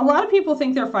what? A lot of people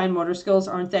think their fine motor skills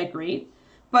aren't that great,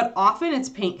 but often it's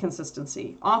paint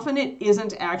consistency. Often it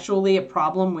isn't actually a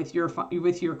problem with your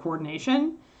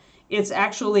coordination. It's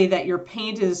actually that your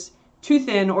paint is too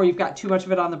thin, or you've got too much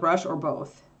of it on the brush, or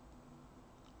both.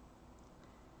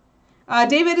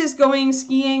 David is going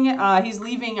skiing. He's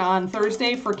leaving on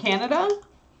Thursday for Canada,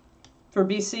 for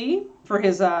BC, for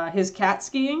his cat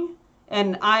skiing.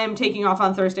 And I am taking off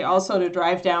on Thursday also to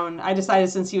drive down. I decided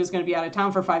since he was going to be out of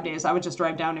town for 5 days, I would just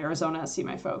drive down to Arizona and see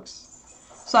my folks.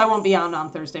 So I won't be on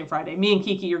Thursday and Friday. Me and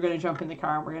Kiki are going to jump in the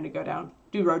car and we're going to go down.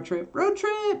 Do road trip. Road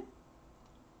trip!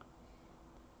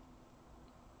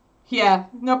 Yeah,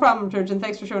 no problem, Turgeon.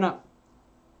 Thanks for showing up.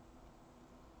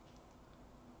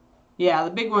 Yeah,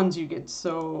 the big ones you get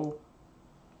so...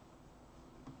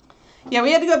 Yeah,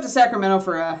 we had to go up to Sacramento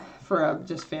for a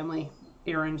just family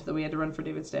errand that we had to run for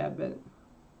David's dad, but...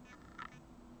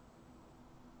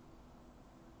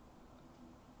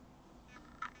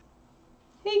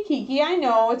 Hey, Kiki, I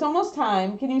know, it's almost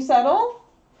time. Can you settle?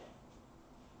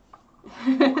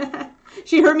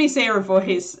 She heard me say her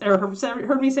voice, or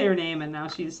heard me say her name, and now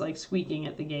she's, like, squeaking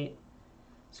at the gate.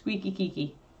 Squeaky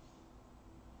Kiki.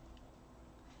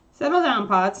 Settle down,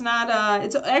 Pa. It's not,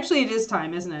 it's actually, it is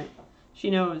time, isn't it? She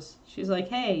knows. She's like,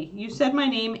 hey, you said my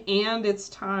name and it's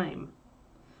time.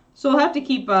 So we'll have to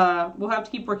keep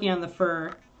working on the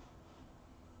fur.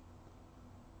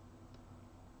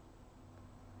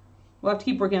 We'll have to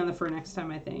keep working on the fur next time,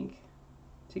 I think,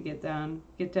 to get down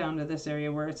to this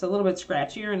area where it's a little bit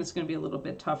scratchier and it's going to be a little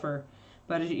bit tougher.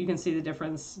 But as you can see the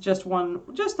difference. Just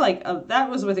like that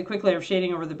was with a quick layer of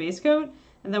shading over the base coat.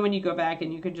 And then when you go back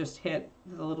and you can just hit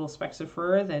the little specks of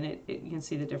fur, then you can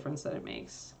see the difference that it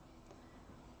makes.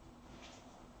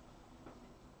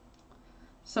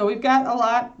 So we've got a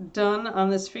lot done on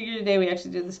this figure today. We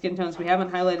actually did the skin tones. We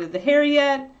haven't highlighted the hair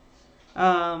yet.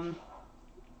 But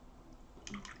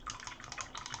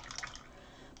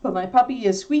my puppy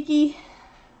is squeaky.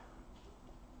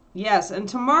 Yes, and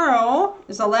tomorrow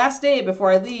is the last day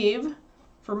before I leave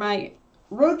for my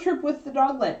road trip with the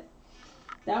doglet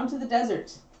down to the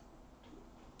desert.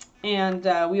 And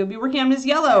we will be working on Ms.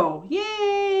 Yellow.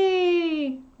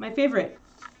 Yay! My favorite.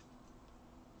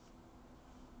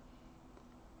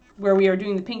 Where we are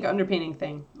doing the pink underpainting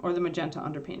thing, or the magenta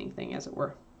underpainting thing, as it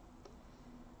were.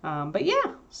 But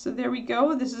yeah, so there we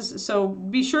go. So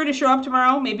be sure to show up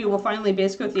tomorrow. Maybe we'll finally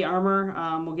base coat the armor.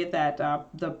 We'll get that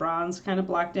the bronze kind of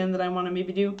blocked in that I want to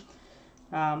maybe do.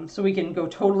 So we can go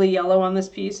totally yellow on this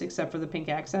piece, except for the pink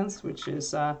accents, which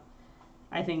is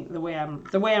I think the way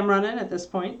I'm running at this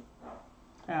point.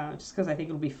 Just because I think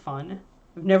it'll be fun.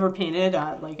 I've never painted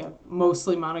like a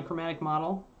mostly monochromatic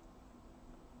model.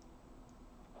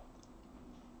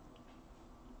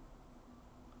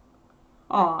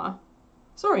 Aw.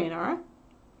 Sorry, Inara.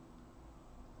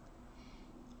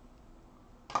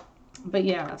 But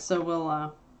yeah, so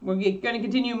we'll we're going to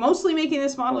continue mostly making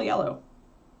this model yellow.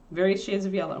 Various shades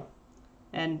of yellow.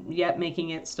 And yet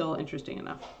making it still interesting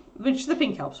enough. Which the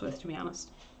pink helps with, to be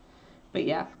honest. But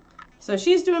yeah. So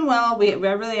she's doing well. I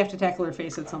really have to tackle her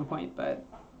face at some point, but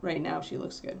right now she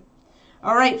looks good.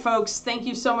 All right, folks. Thank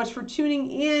you so much for tuning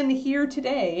in here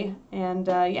today. And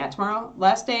yeah, tomorrow,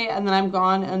 last day, and then I'm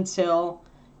gone until,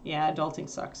 yeah, adulting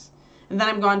sucks. And then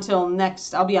I'm gone till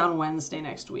I'll be on Wednesday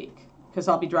next week. Because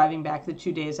I'll be driving back the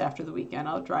 2 days after the weekend.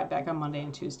 I'll drive back on Monday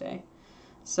and Tuesday.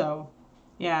 So,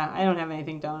 yeah, I don't have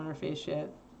anything done on her face yet.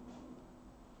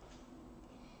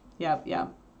 Yep.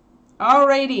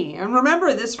 Alrighty, and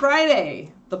remember, this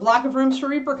Friday, the block of rooms for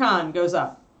ReaperCon goes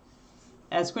up.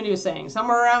 As Quinny was saying,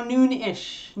 somewhere around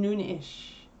noon-ish.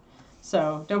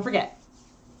 So, don't forget.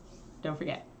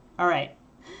 All right.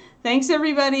 Thanks,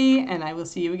 everybody, and I will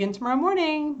see you again tomorrow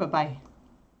morning. Bye-bye.